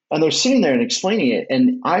 and they're sitting there and explaining it.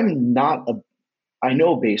 And I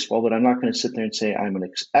know baseball, but I'm not going to sit there and say I'm an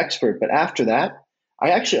expert. But after that,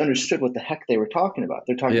 I actually understood what the heck they were talking about.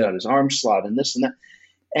 They're talking about his arm slot and this and that,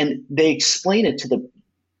 and they explain it to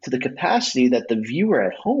the capacity that the viewer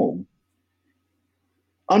at home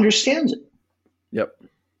understands it. Yep.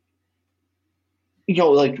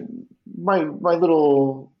 Like my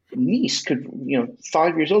little niece could,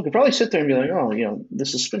 5 years old, could probably sit there and be like, oh,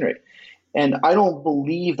 this is spin rate. And I don't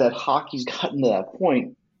believe that hockey's gotten to that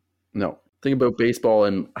point. No. Think about baseball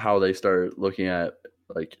and how they started looking at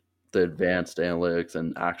like the advanced analytics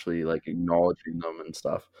and actually like acknowledging them and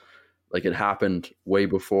stuff. Like it happened way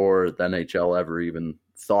before the NHL ever even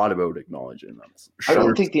thought about acknowledging them. I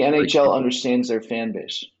don't think the NHL understands their fan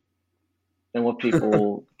base and what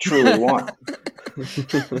people truly want.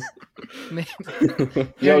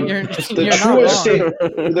 You're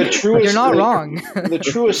not wrong. The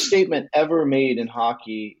truest statement ever made in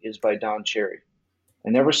hockey is by Don Cherry. I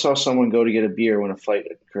never saw someone go to get a beer when a fight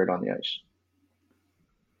occurred on the ice.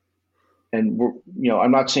 And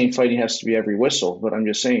I'm not saying fighting has to be every whistle, but I'm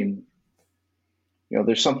just saying,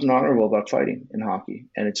 there's something honorable about fighting in hockey,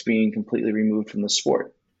 and it's being completely removed from the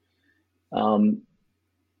sport.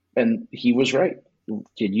 And he was right.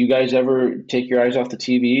 Did you guys ever take your eyes off the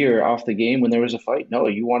TV or off the game when there was a fight? No,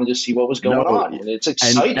 you wanted to see what was going on. And it's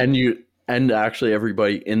exciting. And actually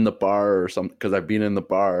everybody in the bar or something, because I've been in the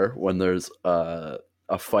bar when there's a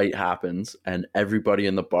fight happens and everybody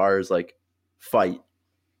in the bar is like, fight.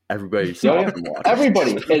 Everybody stops and watches.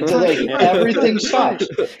 Everybody. It's like everything stops.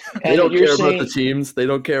 They don't care about the teams. They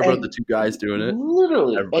don't care about the two guys doing it.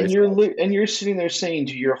 Literally. And you're sitting there saying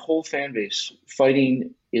to your whole fan base,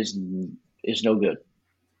 fighting is no good.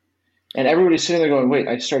 And everybody's sitting there going, wait,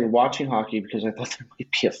 I started watching hockey because I thought there might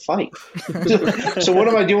be a fight. So what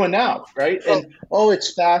am I doing now, right? And,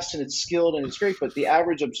 it's fast and it's skilled and it's great, but the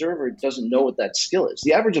average observer doesn't know what that skill is.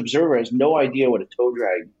 The average observer has no idea what a toe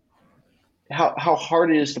drag, how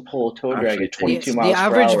hard it is to pull a toe drag at 22 miles per hour.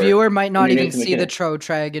 The average viewer might not even see the toe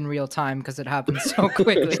drag in real time because it happens so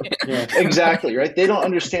quickly. Yeah. Exactly, right? They don't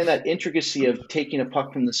understand that intricacy of taking a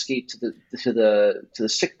puck from the skate to the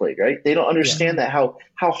stick blade, right? They don't understand that how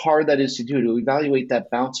hard that is to evaluate that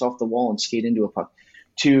bounce off the wall and skate into a puck.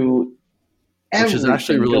 Which is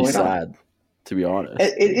actually really sad, to be honest.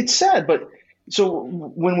 It's sad, but so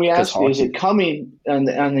when we ask, is it coming on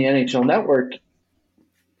the NHL Network?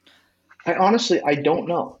 I don't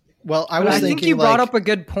know. Well, I think you brought up a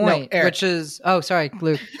good point, which is sorry,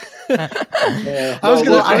 Luke. I was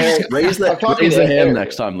gonna raise the hand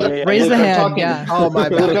next time, Luke. Raise the hand. Oh my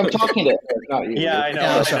bad. Luke, I'm talking to Eric, not you. Yeah, I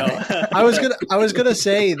know. I was gonna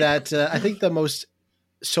say that I think the most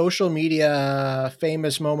social media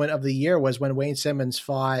famous moment of the year was when Wayne Simmons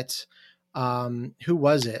fought. Who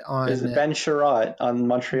was it on? Is it Ben Sherratt on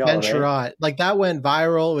Montreal? Ben Sherratt, like that went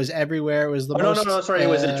viral. It was everywhere. It was the most. No. Sorry, it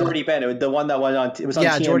was Jordy Ben. The one that went on. It was on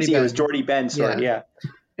TMZ. Jordy Ben. It was Jordy Ben. Sorry, yeah.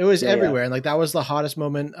 It was everywhere, and like that was the hottest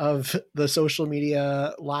moment of the social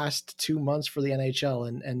media last 2 months for the NHL,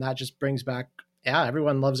 and that just brings back. Yeah,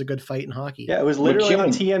 everyone loves a good fight in hockey. Yeah, it was literally on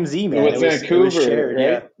TMZ, man. With Vancouver,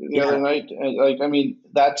 right? The other night,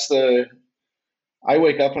 that's the. I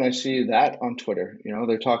wake up and I see that on Twitter.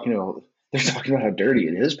 They're talking about how dirty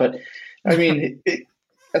it is, but I mean,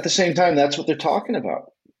 at the same time, that's what they're talking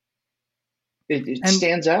about. It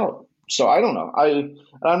stands out. So I don't know.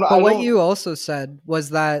 What you also said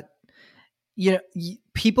was that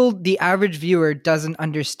people, the average viewer, doesn't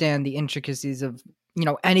understand the intricacies of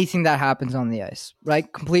anything that happens on the ice.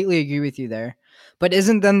 Right? Completely agree with you there. But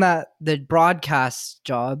isn't then that the broadcast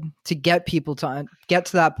job to get people to get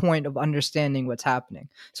to that point of understanding what's happening?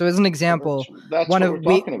 So as an example, that's what we're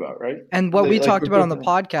talking about, right? And what we talked about on the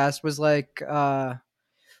podcast was like Kevin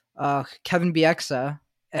Bieksa.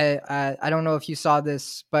 I don't know if you saw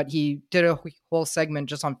this, but he did a whole segment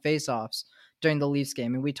just on face-offs during the Leafs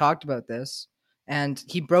game, and we talked about this. And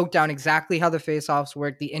he broke down exactly how the face-offs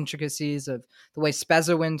work, the intricacies of the way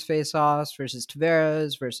Spezza wins face-offs versus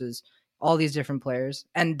Tavares versus all these different players,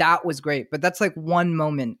 and that was great. But that's like one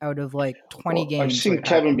moment out of like 20 games. I've seen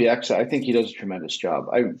Kevin Bieksa. I think he does a tremendous job.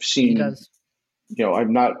 I've seen,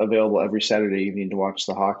 I'm not available every Saturday evening to watch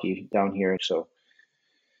the hockey down here, so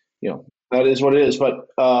that is what it is. But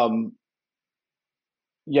I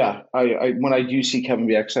when I do see Kevin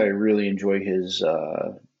Bieksa, I really enjoy his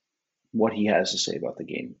what he has to say about the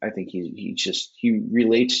game. I think he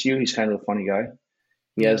relates to you. He's kind of a funny guy.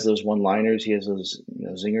 He has those one-liners. He has those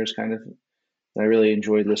zingers kind of. I really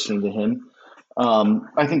enjoyed listening to him.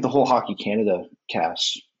 I think the whole Hockey Canada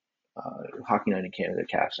cast, Hockey Night in Canada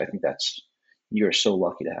cast, I think you're so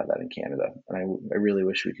lucky to have that in Canada. And I really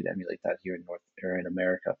wish we could emulate that here in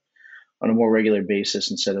America on a more regular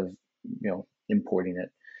basis instead of, importing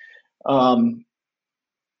it.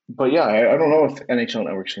 But yeah, I don't know if NHL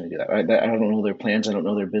Network's going to do that. I don't know their plans. I don't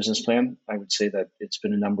know their business plan. I would say that it's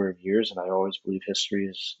been a number of years, and I always believe history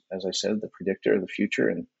is, as I said, the predictor of the future.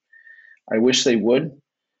 And I wish they would.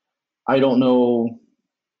 I don't know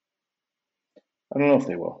if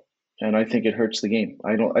they will. And I think it hurts the game.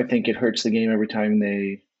 I think it hurts the game every time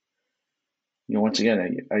they, once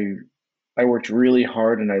again, I worked really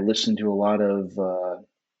hard and I listened to a lot of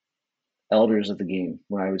elders of the game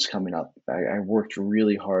when I was coming up. I worked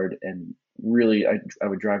really hard and really, I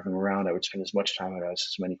would drive them around. I would spend as much time, I'd ask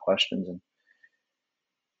as many questions. And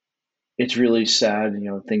it's really sad,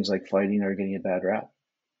 things like fighting are getting a bad rap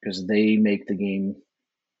because they make the game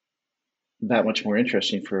that much more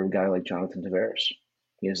interesting for a guy like Jonathan Tavares.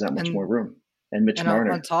 He has that much more room. And Mitch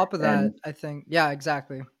Marner. On top of that, I think, yeah,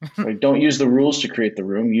 exactly. Right, don't use the rules to create the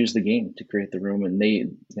room. Use the game to create the room. And they,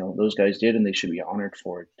 those guys did, and they should be honored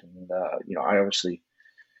for it. And, I obviously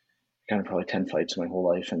kind of probably 10 fights my whole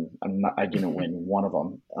life, and I didn't win one of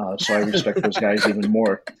them. So I respect those guys even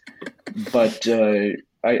more. But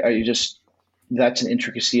I just, that's an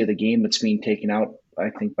intricacy of the game that's being taken out, I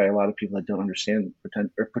think, by a lot of people that don't understand,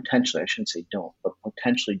 or potentially, I shouldn't say don't, but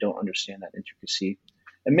potentially don't understand that intricacy.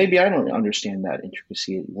 And maybe I don't understand that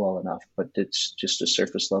intricacy well enough, but it's just a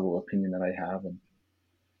surface level opinion that I have. And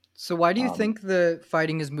so why do you think the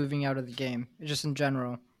fighting is moving out of the game, just in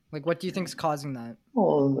general? Like, what do you think is causing that?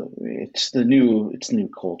 Well, it's the new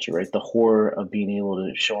culture, right? The horror of being able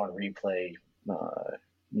to show on replay, a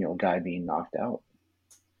guy being knocked out.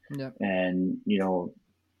 Yeah. And,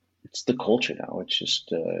 it's the culture now. It's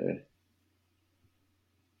just,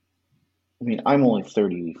 I'm only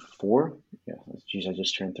 34. Yeah, geez, I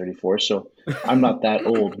just turned 34, so I'm not that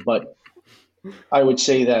old. But I would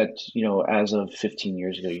say that, as of 15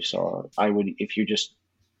 years ago, if you're just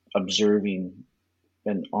observing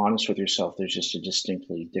and honest with yourself, there's just a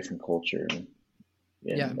distinctly different culture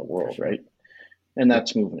in the world, sure. Right? And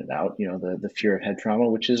that's moving it out. The fear of head trauma,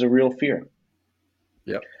 which is a real fear.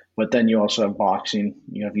 Yeah. But then you also have boxing.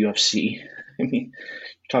 You have UFC. You're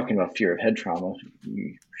talking about fear of head trauma.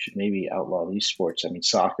 You should maybe outlaw these sports.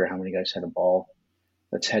 Soccer, how many guys had a ball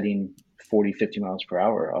that's heading 40, 50 miles per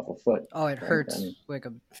hour off a foot? Oh, it hurts.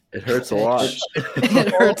 It hurts a lot.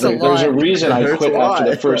 It hurts a lot. There's a reason I quit after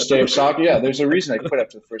the first day of soccer. Yeah, there's a reason I quit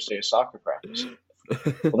after the first day of soccer practice.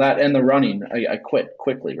 Well, that and the running, I quit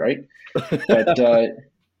quickly, right? But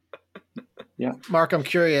yeah. Mark, I'm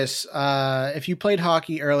curious. If you played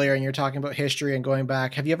hockey earlier and you're talking about history and going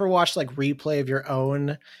back, have you ever watched replay of your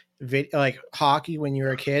own hockey when you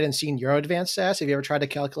were a kid and seen your advanced stats? Have you ever tried to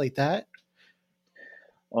calculate that?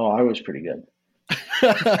 Oh, I was pretty good.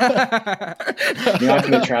 You're not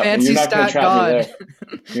going to trap me. You're not going to trap me there.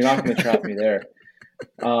 You're not going to trap me there.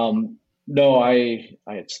 No, I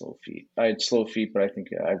had slow feet. But I think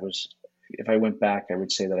if I went back, I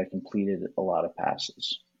would say that I completed a lot of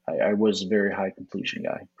passes. I was a very high completion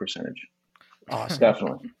guy percentage. Awesome.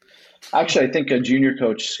 Definitely. Actually, I think a junior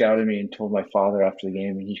coach scouted me and told my father after the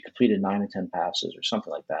game, and he completed 9 or 10 passes or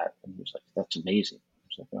something like that. And he was like, "That's amazing." I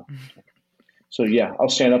was like, "No." So yeah, I'll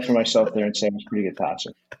stand up for myself there and say I was a pretty good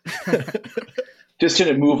passer. Just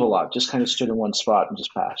didn't move a lot. Just kind of stood in one spot and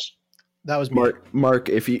just passed. That was Mark.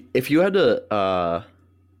 If you had to,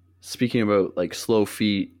 speaking about slow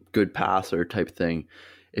feet, good passer type thing,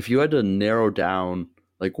 if you had to narrow down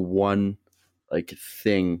one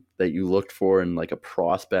thing that you looked for in a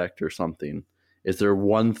prospect or something, is there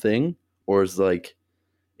one thing, or is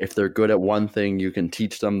if they're good at one thing, you can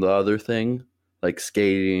teach them the other thing,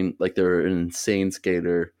 skating, they're an insane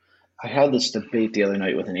skater? I had this debate the other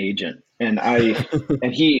night with an agent, and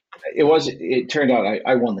it turned out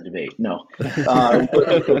I won the debate. No,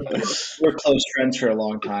 we're close friends for a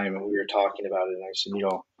long time, and we were talking about it, and I said,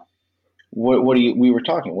 what do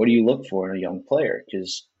you look for in a young player?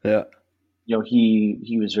 Because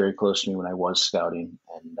he was very close to me when I was scouting,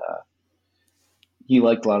 and he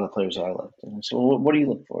liked a lot of the players I liked. And I said, well, what do you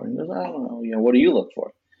look for? And he goes, I don't know. What do you look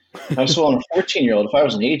for? And I said, well, I'm a 14-year-old. If I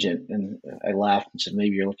was an agent, and I laughed and said,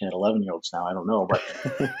 maybe you're looking at 11-year-olds now. I don't know. But,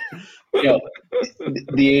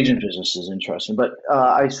 the agent business is interesting. But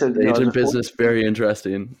I said, the agent business, very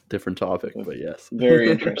interesting, different topic, but yes.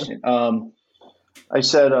 Very interesting. I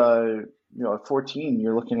said, at 14,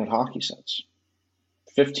 you're looking at hockey sense.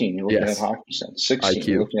 15, you're looking at hockey sense. 16,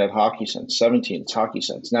 you're looking at hockey sense. 17, it's hockey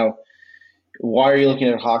sense. Now, why are you looking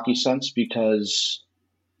at hockey sense? Because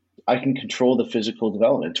I can control the physical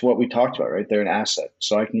development. It's what we talked about, right? They're an asset.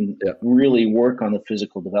 So I can really work on the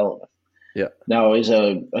physical development. Yeah. Now, is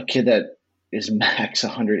a kid that is max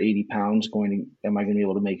 180 pounds am I going to be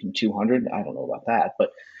able to make him 200? I don't know about that,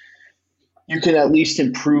 but you can at least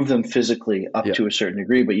improve them physically up to a certain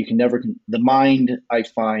degree, but you can never, the mind, I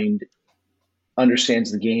find,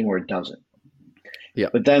 understands the game or it doesn't. Yeah.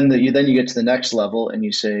 But then you get to the next level and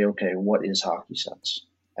you say, okay, what is hockey sense?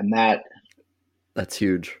 And that's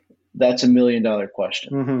huge. That's $1 million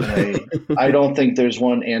question. Mm-hmm. I don't think there's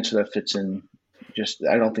one answer that fits in.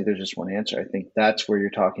 I don't think there's just one answer. I think that's where you're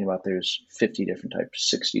talking about. There's 50 different types,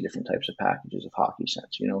 60 different types of packages of hockey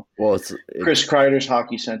sense. Well, Chris Kreider's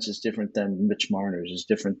hockey sense is different than Mitch Marner's. Is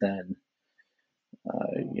different than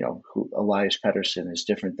Elias Pettersson is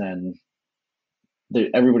different than.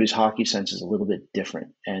 Everybody's hockey sense is a little bit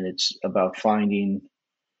different, and it's about finding.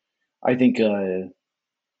 I think the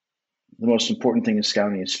most important thing in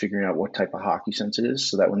scouting is figuring out what type of hockey sense it is,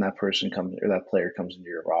 so that when that person comes or that player comes into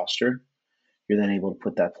your roster, you're then able to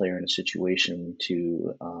put that player in a situation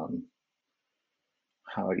to,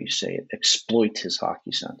 how do you say it, exploit his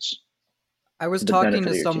hockey sense. I was talking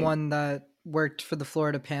to someone that worked for the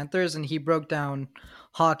Florida Panthers, and he broke down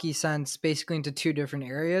hockey sense basically into two different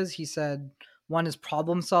areas. He said one is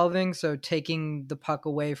problem solving, so taking the puck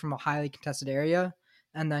away from a highly contested area.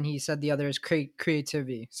 And then he said the other is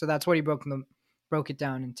creativity. So that's what he broke it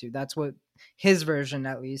down into. That's what his version,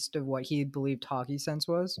 at least, of what he believed hockey sense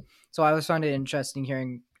was. So I always found it interesting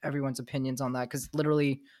hearing everyone's opinions on that, because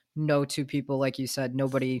literally no two people, like you said,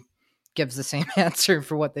 nobody gives the same answer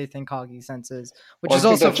for what they think hockey sense is, which is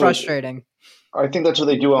also frustrating. I think that's what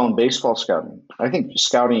they do well in baseball scouting. I think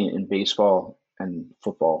scouting in baseball and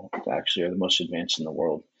football actually are the most advanced in the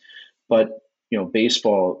world. But,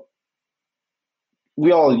 baseball,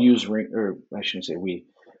 we all use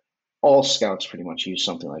all scouts pretty much use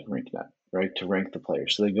something like RinkNet, right, to rank the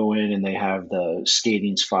players. So they go in and they have the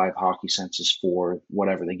skating's 5, hockey senses 4,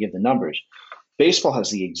 whatever. They give the numbers. Baseball has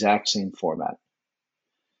the exact same format,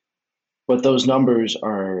 but those numbers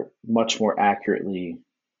are much more accurately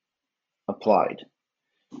applied,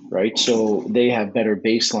 right? So they have better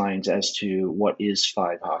baselines as to what is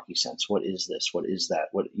 5 hockey sense, what is this, what is that,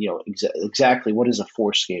 what exactly what is a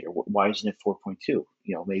 4 skater, why isn't it 4.2,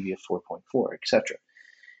 maybe a 4.4, etc.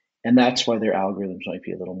 And that's why their algorithms might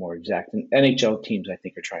be a little more exact. And NHL teams, I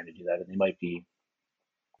think, are trying to do that, and they might be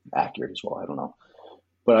accurate as well. I don't know,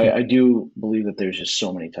 but I do believe that there's just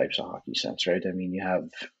so many types of hockey sense, right? I mean, you have,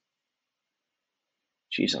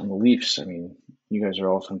 on the Leafs. I mean, you guys are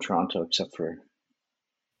all from Toronto except for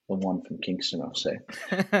the one from Kingston, I'll say.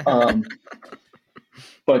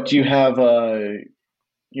 But you have,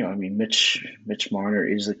 Mitch Marner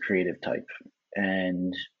is the creative type,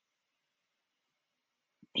 and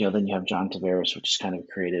then you have John Tavares, which is kind of a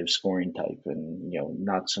creative scoring type, and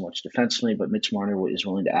not so much defensively. But Mitch Marner is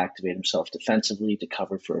willing to activate himself defensively to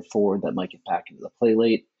cover for a forward that might get back into the play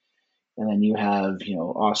late. And then you have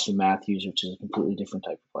Austin Matthews, which is a completely different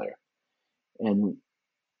type of player. And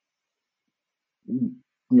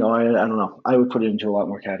I don't know. I would put it into a lot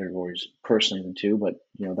more categories personally than 2, but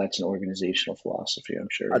that's an organizational philosophy, I'm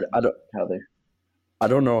sure. I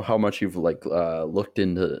don't know how much you've looked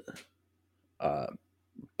into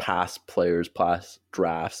past players, past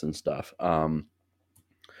drafts and stuff.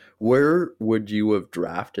 Where would you have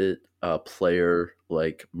drafted a player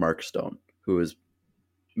like Mark Stone, who is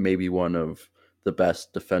maybe one of the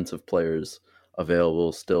best defensive players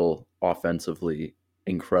available, still offensively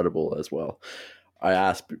incredible as well? I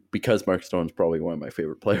asked because Mark Stone's probably one of my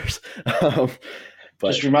favorite players. But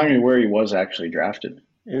just remind me where he was actually drafted.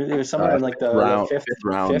 It was somewhere in the fifth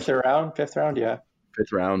round, yeah.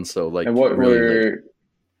 Fifth round, so and what really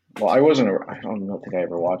well, I don't think I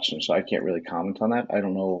ever watched him, so I can't really comment on that. I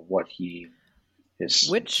don't know what he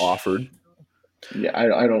is offered. Yeah,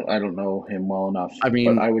 I don't know him well enough. I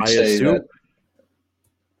mean, but I would say assume,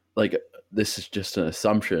 that this is just an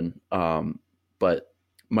assumption. But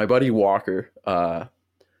my buddy Walker,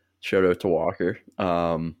 shout out to Walker.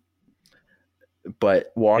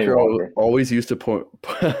 But Walker, Walker. always used to point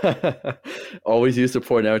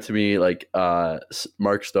out to me, like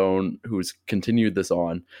Mark Stone, who's continued this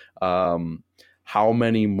on, how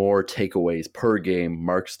many more takeaways per game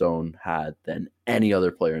Mark Stone had than any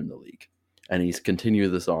other player in the league. And he's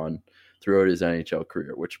continued this on throughout his NHL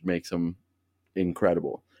career, which makes him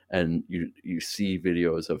incredible. And you see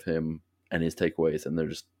videos of him and his takeaways, and they're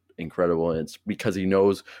just incredible. And it's because he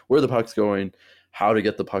knows where the puck's going, how to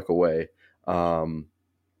get the puck away. So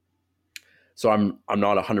I'm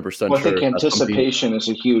not 100% sure. I think anticipation is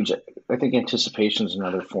I think anticipation is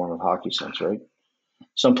another form of hockey sense, right?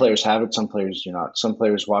 Some players have it, some players do not. Some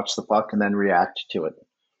players watch the puck and then react to it.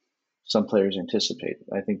 Some players anticipate.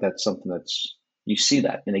 I think that's something you see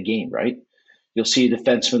that in a game, right? You'll see a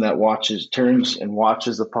defenseman that turns and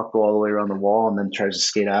watches the puck go all the way around the wall and then tries to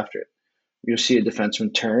skate after it. You'll see a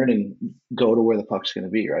defenseman turn and go to where the puck's going to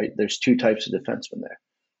be, right? There's two types of defensemen there.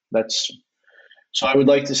 So I would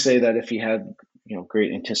like to say that if he had,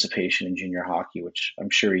 great anticipation in junior hockey, which I'm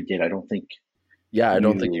sure he did, I don't think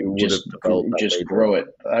you would just grow it.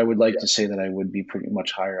 I would like to say that I would be pretty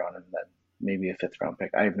much higher on him than maybe a 5th round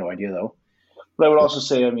pick. I have no idea though. But I would also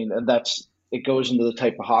say, it goes into the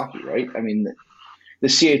type of hockey, right? I mean, the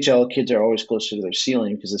CHL kids are always closer to their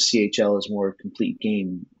ceiling because the CHL is more complete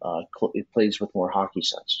game. It plays with more hockey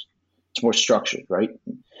sense. It's more structured, right?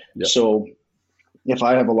 Yep. So if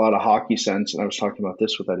I have a lot of hockey sense, and I was talking about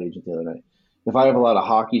this with that agent the other night, if I have a lot of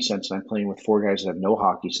hockey sense and I'm playing with 4 guys that have no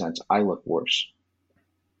hockey sense, I look worse.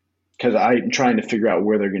 Because I'm trying to figure out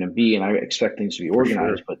where they're going to be, and I expect things to be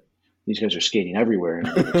organized, but these guys are skating everywhere, and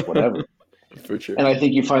it's whatever. For sure. And I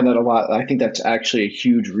think you find that a lot. I think that's actually a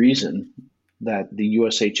huge reason that the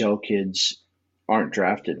USHL kids aren't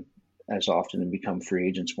drafted as often and become free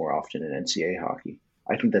agents more often in NCAA hockey.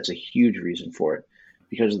 I think that's a huge reason for it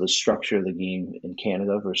because of the structure of the game in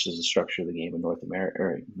Canada versus the structure of the game in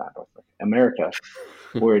America,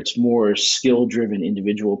 where it's more skill-driven,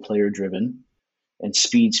 individual player-driven, and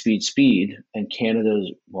speed. And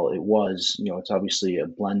Canada, it's obviously a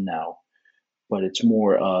blend now, but it's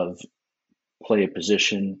more of play a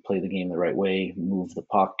position, play the game the right way, move the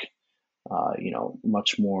puck,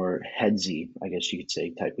 much more headsy, I guess you could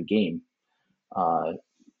say, type of game.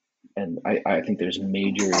 And I think there's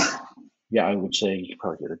major, I would say you could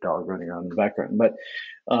probably get a dog running around in the background, but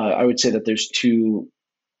I would say that there's two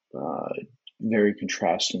very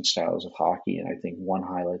contrasting styles of hockey, and I think one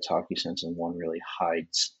highlights hockey sense and one really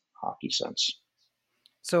hides hockey sense.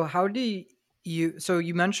 So how do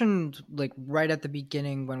you mentioned like right at the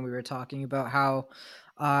beginning when we were talking about how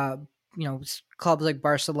clubs like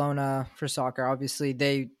Barcelona for soccer, obviously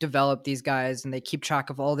they develop these guys and they keep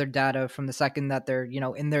track of all their data from the second that they're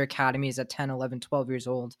in their academies at 10, 11, 12 years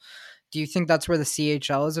old. Do you think that's where the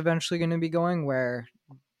CHL is eventually going to be going? Where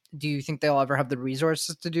do you think they'll ever have the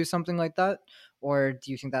resources to do something like that? Or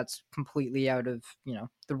do you think that's completely out of,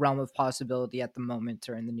 the realm of possibility at the moment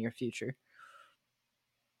or in the near future?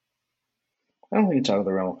 I don't think it's out of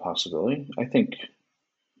the realm of possibility. I think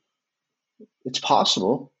it's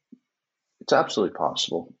possible. It's absolutely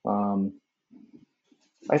possible.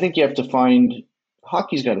 I think you have to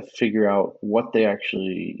hockey's got to figure out what they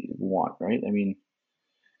actually want, right? I mean,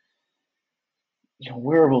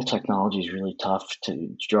 wearable technology is really tough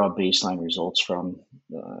to draw baseline results from.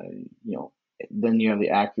 Then you have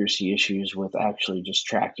the accuracy issues with actually just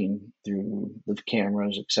tracking through the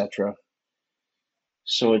cameras, etc.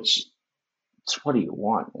 So it's what do you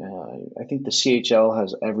want? I think the CHL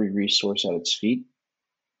has every resource at its feet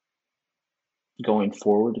going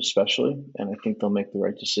forward, especially, and I think they'll make the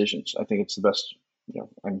right decisions. I think it's the best.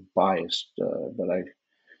 I'm biased, but I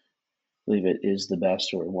believe it is the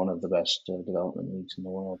best or one of the best development leagues in the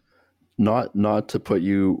world. Not to put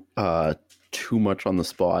you too much on the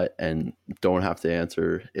spot, and don't have to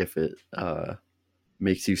answer if it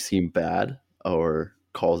makes you seem bad or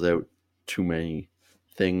calls out too many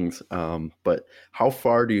things. But how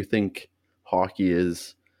far do you think hockey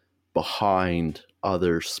is behind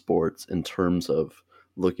other sports in terms of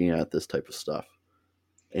looking at this type of stuff?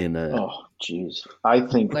 I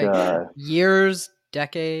think years,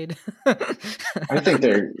 decade. I think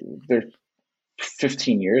they're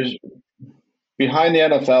 15 years behind the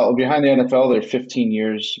NFL. Behind the NFL, they're 15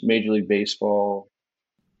 years. Major League Baseball.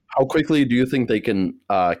 How quickly do you think they can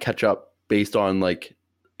catch up based on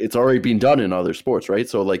it's already been done in other sports, right?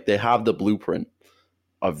 So they have the blueprint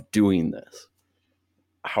of doing this.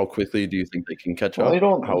 How quickly do you think they can catch up?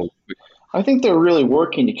 I think they're really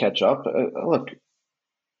working to catch up. Look,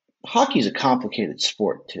 hockey's a complicated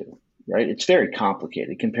sport too, right? It's very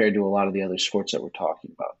complicated compared to a lot of the other sports that we're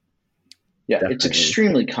talking about. Yeah, definitely. It's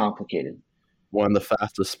extremely complicated. one of the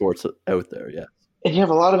fastest sports out there. Yeah. And you have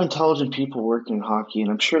a lot of intelligent people working in hockey,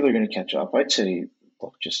 and I'm sure they're going to catch up. I'd say,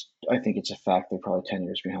 look, I think it's a fact they're probably 10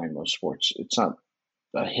 years behind most sports. It's not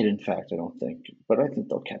a hidden fact, I don't think, but I think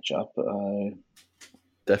they'll catch up.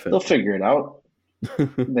 Definitely. They'll figure it out.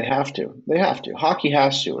 They have to. Hockey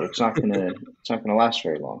has to, or it's not gonna last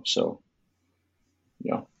very long. So,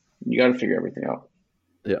 you got to figure everything out.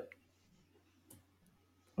 Yeah.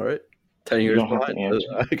 All right. 10 years behind.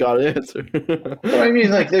 I got an answer. But I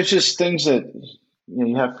mean, like, there's just things that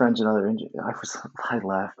you have friends in other industries. I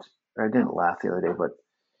laughed, or I didn't laugh the other day, but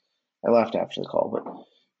I laughed after the call.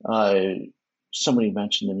 But somebody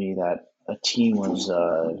mentioned to me that a team was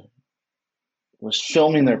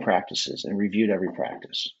filming their practices and reviewed every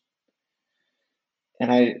practice.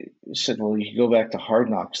 And I said, well, you can go back to Hard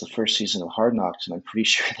Knocks, the first season of Hard Knocks, and I'm pretty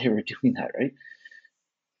sure they were doing that, right?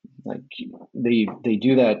 Like, they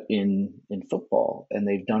do that in football, and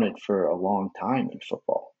they've done it for a long time in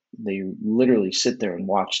football. They literally sit there and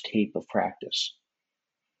watch tape of practice,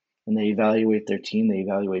 and they evaluate their team. They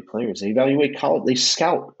evaluate players. They evaluate they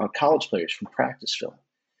scout college players from practice film.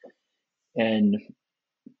 And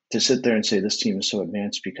to sit there and say this team is so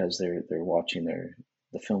advanced because they're watching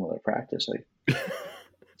the film of their practice,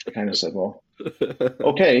 I kind of said, well,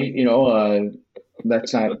 okay,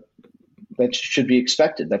 that should be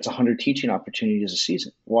expected. That's 100 teaching opportunities a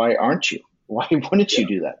season. Why aren't you? Why wouldn't you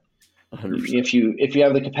do that? 100%. If you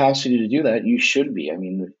have the capacity to do that, you should be. I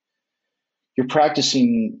mean, you're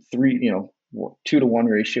practicing 2-to-1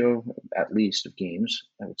 ratio at least of games,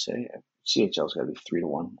 I would say. CHL's got to be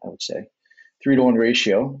 3-to-1, I would say. 3-to-1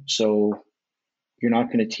 ratio. So you're not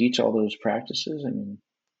going to teach all those practices. I mean,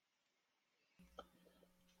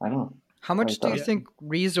 I don't know. How much do you think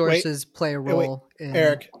resources play a role in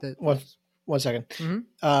Eric, one second.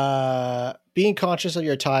 Mm-hmm. Being conscious of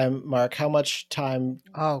your time, Mark, how much time?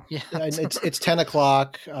 Oh, yeah. It's 10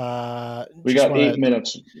 o'clock. We got 8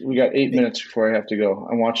 minutes. We got 8 minutes before I have to go.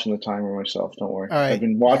 I'm watching the timer myself. Don't worry. All right. I've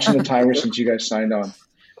been watching the timer since you guys signed on.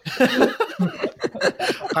 All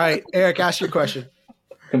right, Eric, ask your question.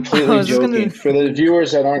 Completely joking. For the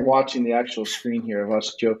viewers that aren't watching the actual screen here of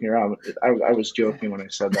us joking around, I was joking when I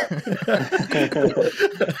said that.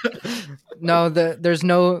 No, there's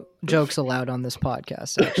no jokes allowed on this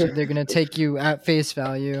podcast. Actually, they're going to take you at face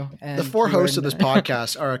value. And the 4 hosts of this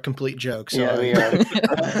podcast are a complete joke. So. Yeah, we are.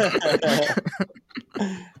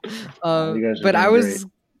 But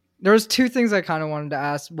there was 2 things I kind of wanted to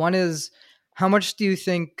ask. One is, how much do you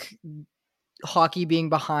think hockey being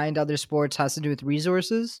behind other sports has to do with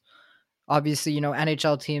resources? Obviously,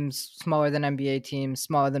 NHL teams smaller than NBA teams,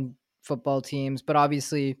 smaller than football teams, but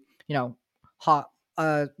obviously,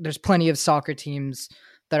 there's plenty of soccer teams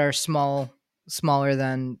that are smaller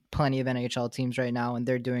than plenty of NHL teams right now, and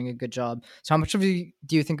they're doing a good job. So how much do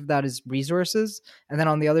you think of that as resources? And then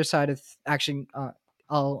on the other side of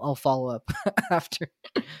I'll follow up after.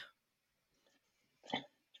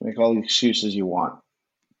 Make all the excuses you want.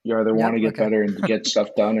 You either want to get better and get stuff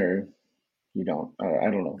done, or you don't. I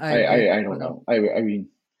don't know. I don't know. I mean,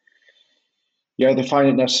 you either find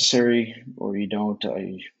it necessary or you don't.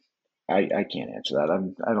 I can't answer that.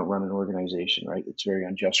 I don't run an organization, right? It's very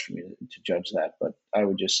unjust for me to judge that. But I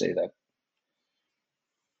would just say that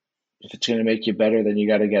if it's going to make you better, then you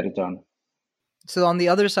got to get it done. So on the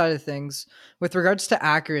other side of things, with regards to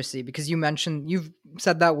accuracy, because you've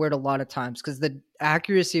said that word a lot of times, because the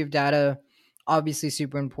accuracy of data, obviously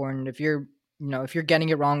super important. If you're getting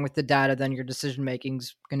it wrong with the data, then your decision making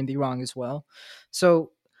is going to be wrong as well.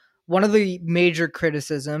 So one of the major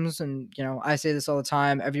criticisms, and I say this all the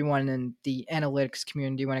time, everyone in the analytics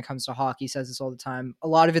community when it comes to hockey says this all the time, a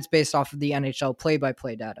lot of it's based off of the NHL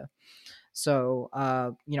play-by-play data. So,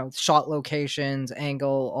 shot locations,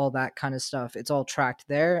 angle, all that kind of stuff, it's all tracked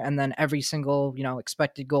there. And then every single,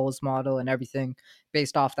 expected goals model and everything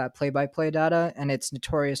based off that play-by-play data. And it's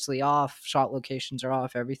notoriously off. Shot locations are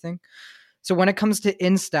off, everything. So when it comes to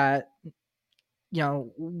Instat,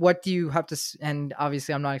 what do you have to, and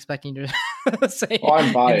obviously I'm not expecting you to say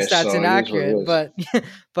I'm biased, Instat's so inaccurate, but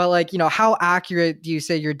how accurate do you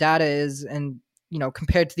say your data is, and,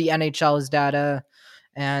 compared to the NHL's data?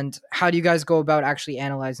 And how do you guys go about actually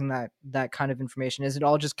analyzing that kind of information? Is it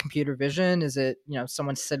all just computer vision? Is it,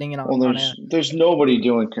 someone sitting in on there's nobody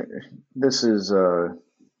doing this. Is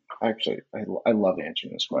actually, I love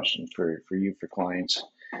answering this question for clients.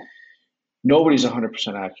 Nobody's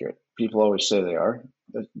 100% accurate. People always say they are.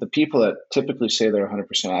 The people that typically say they're 100%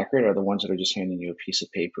 accurate are the ones that are just handing you a piece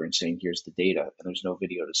of paper and saying, here's the data, and there's no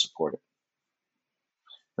video to support it.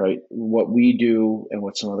 Right? What we do and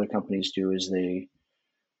what some other companies do is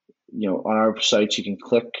on our sites, you can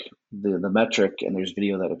click the metric and there's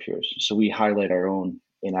video that appears. So we highlight our own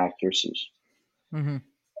inaccuracies. Mm-hmm.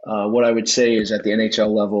 What I would say is at the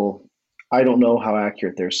NHL level, I don't know how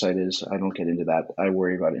accurate their site is. I don't get into that. I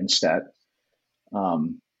worry about Instat.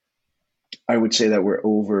 I would say that we're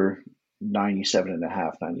over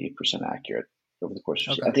 97.5%, 98% accurate over the course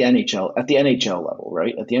of at the NHL level,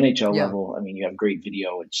 right? At the NHL level, I mean, you have great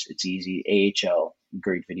video. It's easy. AHL,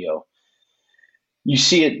 great video. You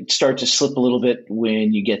see it start to slip a little bit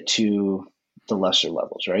when you get to the lesser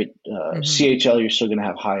levels, right? CHL, you're still going to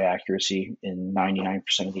have high accuracy in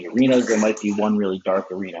 99% of the arenas. There might be one really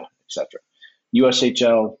dark arena, etc.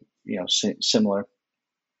 USHL, similar.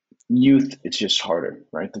 Youth, it's just harder,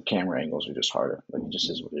 right? The camera angles are just harder. Like, it just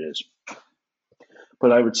is what it is.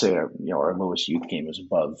 But I would say our lowest youth game is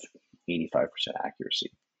above 85%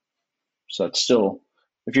 accuracy. So it's still,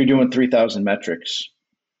 if you're doing 3,000 metrics,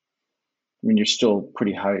 I mean, you're still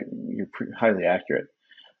pretty high. You're pretty highly accurate.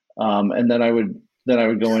 And then I would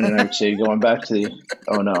go in and I would say, going back to the.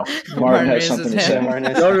 Oh no, Martin has something to say.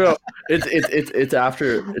 No. It's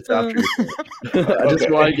after. It's after. I just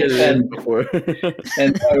want to get it in before.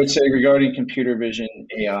 And I would say regarding computer vision,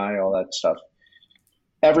 AI, all that stuff.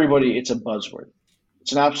 Everybody, it's a buzzword.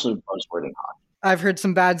 It's an absolute buzzword in hockey. I've heard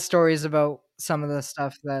some bad stories about some of the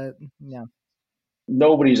stuff that.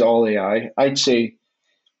 Nobody's all AI. I'd say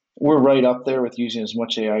we're right up there with using as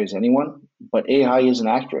much AI as anyone, but AI isn't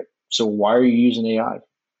accurate. So why are you using AI?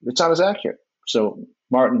 It's not as accurate. So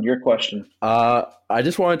Martin, your question. I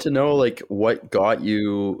just wanted to know, like, what got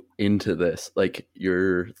you into this? Like,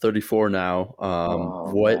 you're 34 now.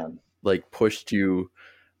 Like pushed you?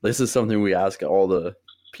 This is something we ask all the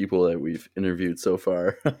people that we've interviewed so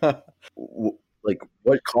far. Like,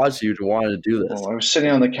 what caused you to want to do this? Well, I was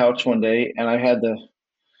sitting on the couch one day and I had the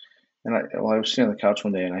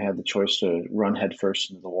choice to run headfirst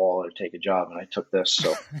into the wall or take a job, and I took this.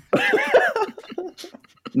 So,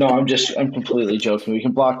 no, I'm completely joking. We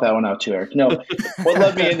can block that one out too, Eric. No, what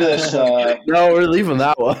led me into this? No, we're leaving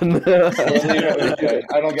that one. Okay.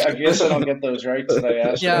 I guess I don't get those rights that I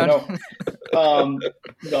asked. Yeah.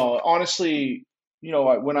 No, honestly,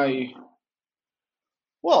 when I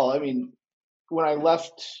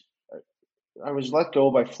left. I was let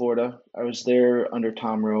go by Florida. I was there under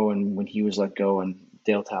Tom Rowe, and when he was let go, and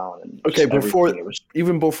Dale Talon. And before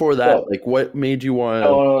that, like, what made you want?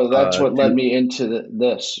 Oh, that's what led me into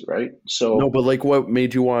this, right? So no, but like, what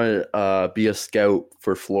made you want to be a scout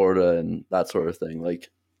for Florida and that sort of thing?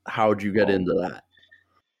 Like, how did you get into that?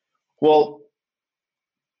 Well,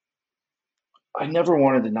 I never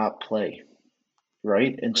wanted to not play.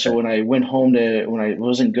 Right. And so when I went home when I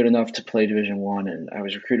wasn't good enough to play Division I, and I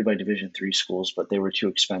was recruited by Division III schools, but they were too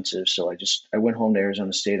expensive. So I went home to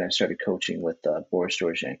Arizona State and I started coaching with Boris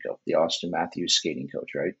Dorozhenko, the Austin Matthews skating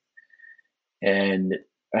coach. Right. And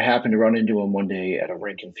I happened to run into him one day at a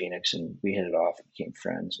rink in Phoenix, and we hit it off and became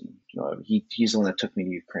friends. And, he's the one that took me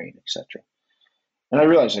to Ukraine, etc. And I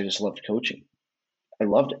realized I just loved coaching. I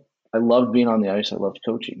loved it. I loved being on the ice. I loved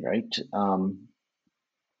coaching. Right.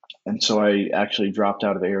 And so I actually dropped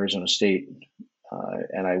out of Arizona State,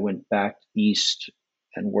 and I went back east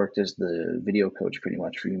and worked as the video coach pretty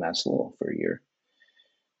much for UMass Lowell for a year.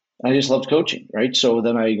 And I just loved coaching, right? So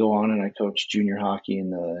then I go on and I coach junior hockey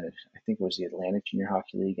in I think it was the Atlantic Junior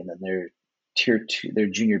Hockey League, and then their Tier 2, their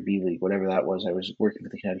Junior B League, whatever that was. I was working for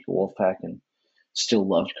the Connecticut Wolfpack and still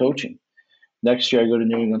loved coaching. Next year, I go to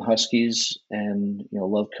New England Huskies and,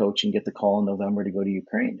 love coaching, get the call in November to go to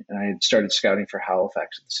Ukraine. And I had started scouting for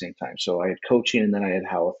Halifax at the same time. So I had coaching and then I had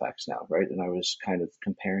Halifax now, right? And I was kind of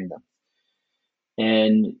comparing them.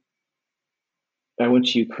 And I went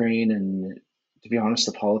to Ukraine, and to be honest,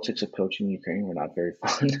 the politics of coaching in Ukraine were not very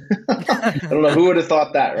fun. I don't know who would have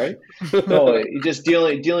thought that, right? No, just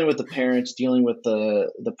dealing with the parents, dealing with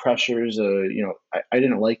the pressures. I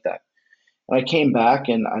didn't like that. I came back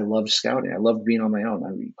and I loved scouting. I loved being on my own. I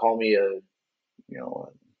mean, call me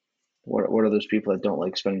what are those people that don't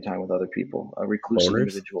like spending time with other people? A reclusive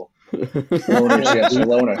individual. Loners, yes, a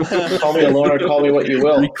loner. Call me a loner. Call me what you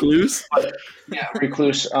will. Recluse. Yeah,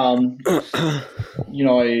 recluse. I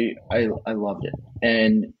loved it,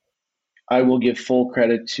 and I will give full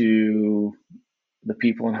credit to the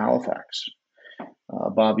people in Halifax,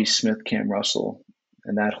 Bobby Smith, Cam Russell.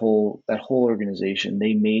 And that whole organization,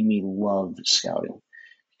 they made me love scouting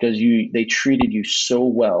because they treated you so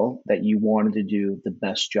well that you wanted to do the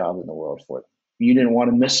best job in the world for them. You didn't want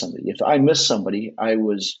to miss somebody. If I missed somebody, I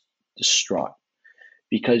was distraught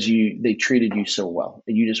because they treated you so well,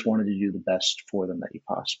 and you just wanted to do the best for them that you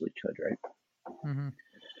possibly could, right? Mm-hmm.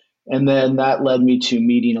 And then that led me to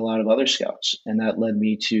meeting a lot of other scouts, and that led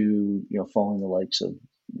me to following the likes of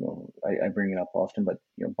I bring it up often, but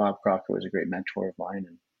Bob Crocker was a great mentor of mine,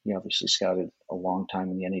 and he obviously scouted a long time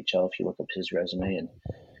in the NHL. If you look up his resume, and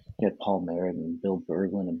you had Paul Merritt and Bill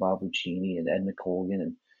Berglund and Bob Luchini and Ed McColgan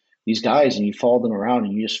and these guys, and you followed them around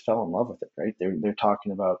and you just fell in love with it, right? They're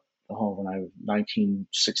talking about when I was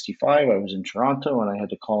 1965, I was in Toronto and I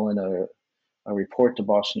had to call in a report to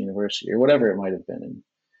Boston University or whatever it might have been. And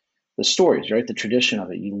the stories, right? The tradition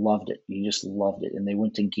of it, you loved it. You just loved it. And they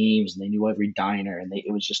went to games and they knew every diner, and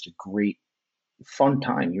it was just a great, fun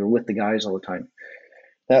time. You were with the guys all the time.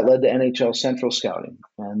 That led to NHL Central Scouting.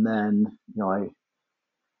 And then,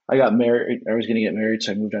 I got married. I was going to get married,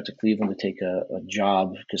 so I moved out to Cleveland to take a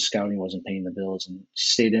job because scouting wasn't paying the bills, and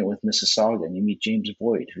stayed in it with Mississauga. And you meet James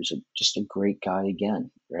Boyd, who's just a great guy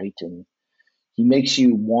again, right? And he makes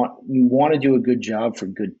you want to do a good job for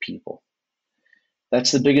good people.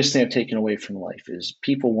 That's the biggest thing I've taken away from life is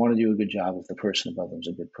people want to do a good job if the person above them is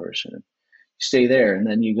a good person. And you stay there, and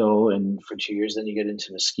then you go, and for 2 years, then you get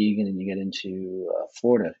into Muskegon, and you get into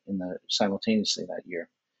Florida simultaneously that year.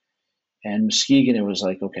 And Muskegon, it was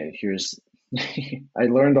like, okay, I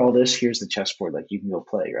learned all this. Here's the chessboard. Like, you can go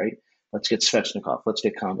play, right? Let's get Svechnikov. Let's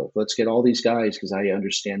get Combo. Let's get all these guys because I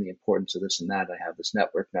understand the importance of this and that. I have this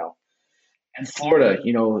network now. And Florida,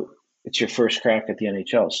 it's your first crack at the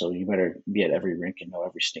NHL, so you better be at every rink and know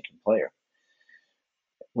every stinking player.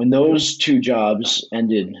 When those two jobs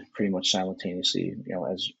ended pretty much simultaneously,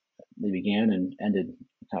 as they began and ended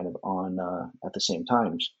kind of on at the same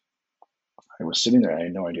times, I was sitting there. I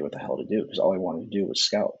had no idea what the hell to do because all I wanted to do was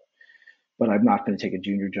scout. But I'm not going to take a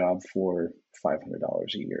junior job for $500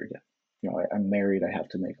 a year again. I'm married. I have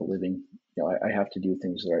to make a living. I have to do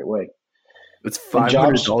things the right way. It's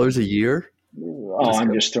 $500 a year? Oh,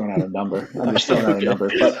 I'm just throwing out a number. But I was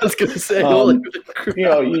going to say,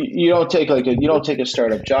 you don't take a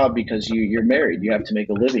startup job because you're married. You have to make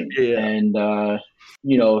a living, and that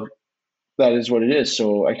is what it is.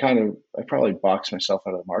 So I probably boxed myself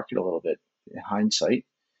out of the market a little bit in hindsight.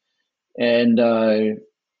 And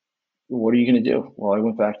what are you going to do? Well, I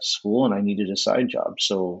went back to school and I needed a side job.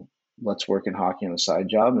 So let's work in hockey on a side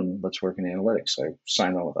job and let's work in analytics. I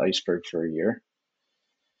signed on with Iceberg for a year.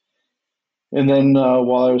 And then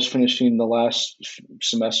while I was finishing the last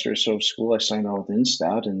semester or so of school, I signed on with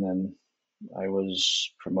Instat, and then I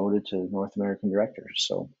was promoted to North American director.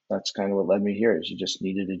 So that's kind of what led me here is you just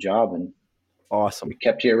needed a job, and awesome. We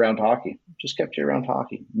kept you around hockey,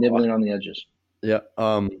 nibbling on the edges. Yeah.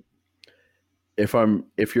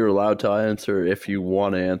 If you're allowed to answer, if you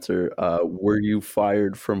want to answer, were you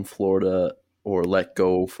fired from Florida or let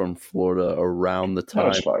go from Florida around the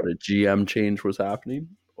time the GM change was happening?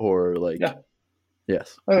 Or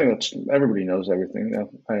yes. I think everybody knows everything.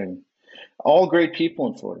 All great people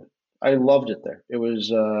in Florida. I loved it there. It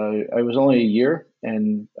was I was only a year,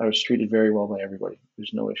 and I was treated very well by everybody. There's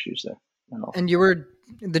no issues there at all. And you were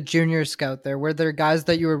the junior scout there. Were there guys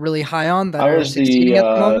that you were really high on that are succeeding at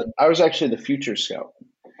the moment? I was actually the future scout.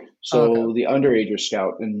 So the underager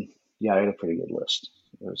scout, and I had a pretty good list.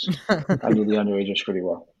 I knew the underagers pretty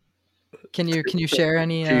well. Can you share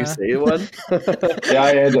any? Can you say one? Yeah,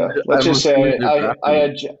 I had. Let's just say I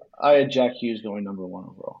had Jack Hughes going number 1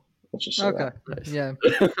 overall. Let's just say that. Nice. Yeah.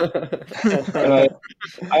 And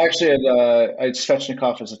I actually had I had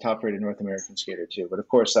Svechnikov as a top-rated North American skater too, but of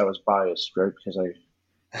course that was biased, right? Because I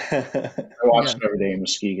watched him every day in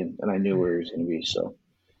Muskegon, and I knew where he was going to be. So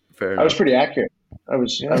fair enough. I was pretty accurate. I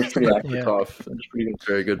was pretty accurate. Yeah. I was pretty good.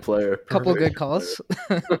 Very good player. Couple good calls.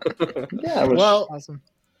 Yeah, well, awesome.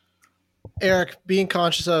 Eric, being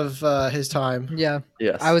conscious of his time. Yeah.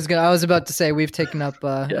 Yes. I was about to say we've taken up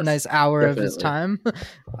a nice hour definitely. of his time.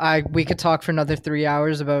 We could talk for another 3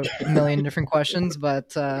 hours about a million different questions,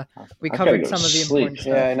 but we covered some of the important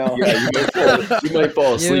stuff. Yeah, I know. You might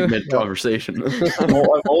fall asleep mid-conversation. I'm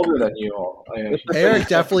older than you all. Eric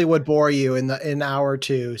definitely would bore you in hour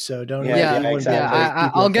 2, so don't.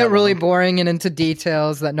 I'll get really boring and into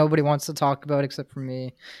details that nobody wants to talk about except for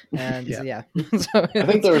me. And so I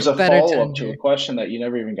think there was a follow-up to a question that you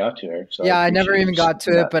never even got to, Eric. So I never even got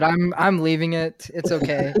to it, but I'm leaving it. It's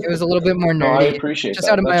okay. It was a little bit more nerdy. No, I appreciate just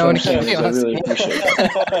that. out of my own curiosity. I really appreciate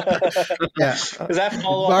that. Yeah, because that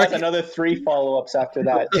follow-up has another 3 follow-ups after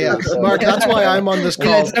that. Yeah, so. Mark, that's why I'm on this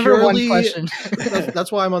call. It's never one question.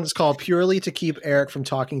 That's why I'm on this call purely to keep Eric from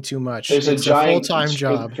talking too much. There's it's a giant full-time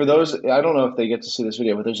job. For those, I don't know if they get to see this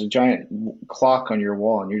video, but there's a giant clock on your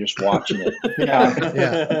wall, and you're just watching it.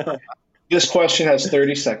 Yeah. This question has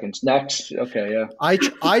 30 seconds. Next. Okay, yeah.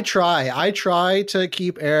 I try to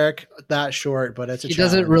keep Eric that short, but it's a he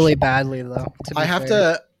challenge. does it really badly though. I have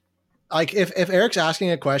to like if Eric's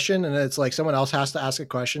asking a question and it's like someone else has to ask a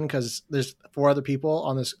question because there's 4 other people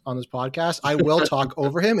on this podcast, I will talk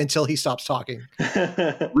over him until he stops talking.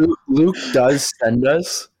 Luke does send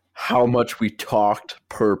us how much we talked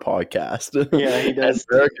per podcast. Yeah, he does.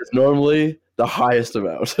 And Eric is normally the highest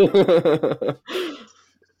amount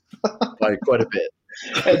by quite a bit.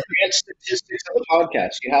 Advanced statistics of the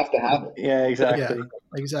podcast. You have to have it. Yeah, exactly. Yeah,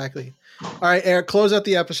 exactly. All right, Eric, close out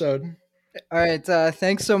the episode. All right.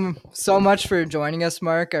 Thanks so much for joining us,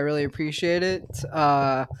 Mark. I really appreciate it.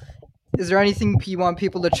 Is there anything you want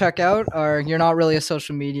people to check out, or you're not really a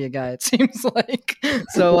social media guy, it seems like?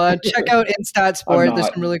 So check out Instat Sport.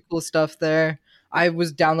 There's some really cool stuff there. I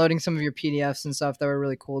was downloading some of your PDFs and stuff that were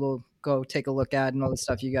really cool to go take a look at, and all the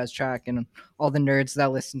stuff you guys track, and all the nerds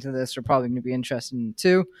that listen to this are probably going to be interested in it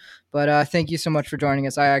too. But thank you so much for joining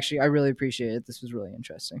us. I really appreciate it. This was really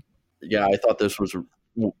interesting. Yeah, I thought this was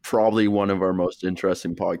probably one of our most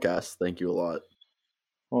interesting podcasts. Thank you a lot.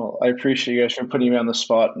 Well, I appreciate you guys for putting me on the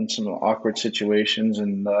spot in some awkward situations,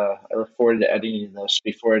 and I look forward to editing this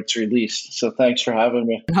before it's released. So thanks for having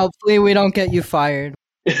me. And hopefully we don't get you fired.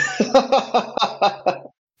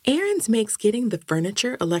 Aaron's makes getting the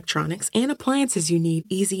furniture, electronics, and appliances you need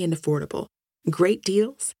easy and affordable. Great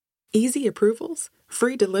deals, easy approvals,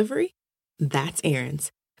 free delivery. That's Aaron's,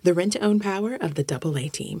 the rent-to-own power of the AA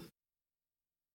team.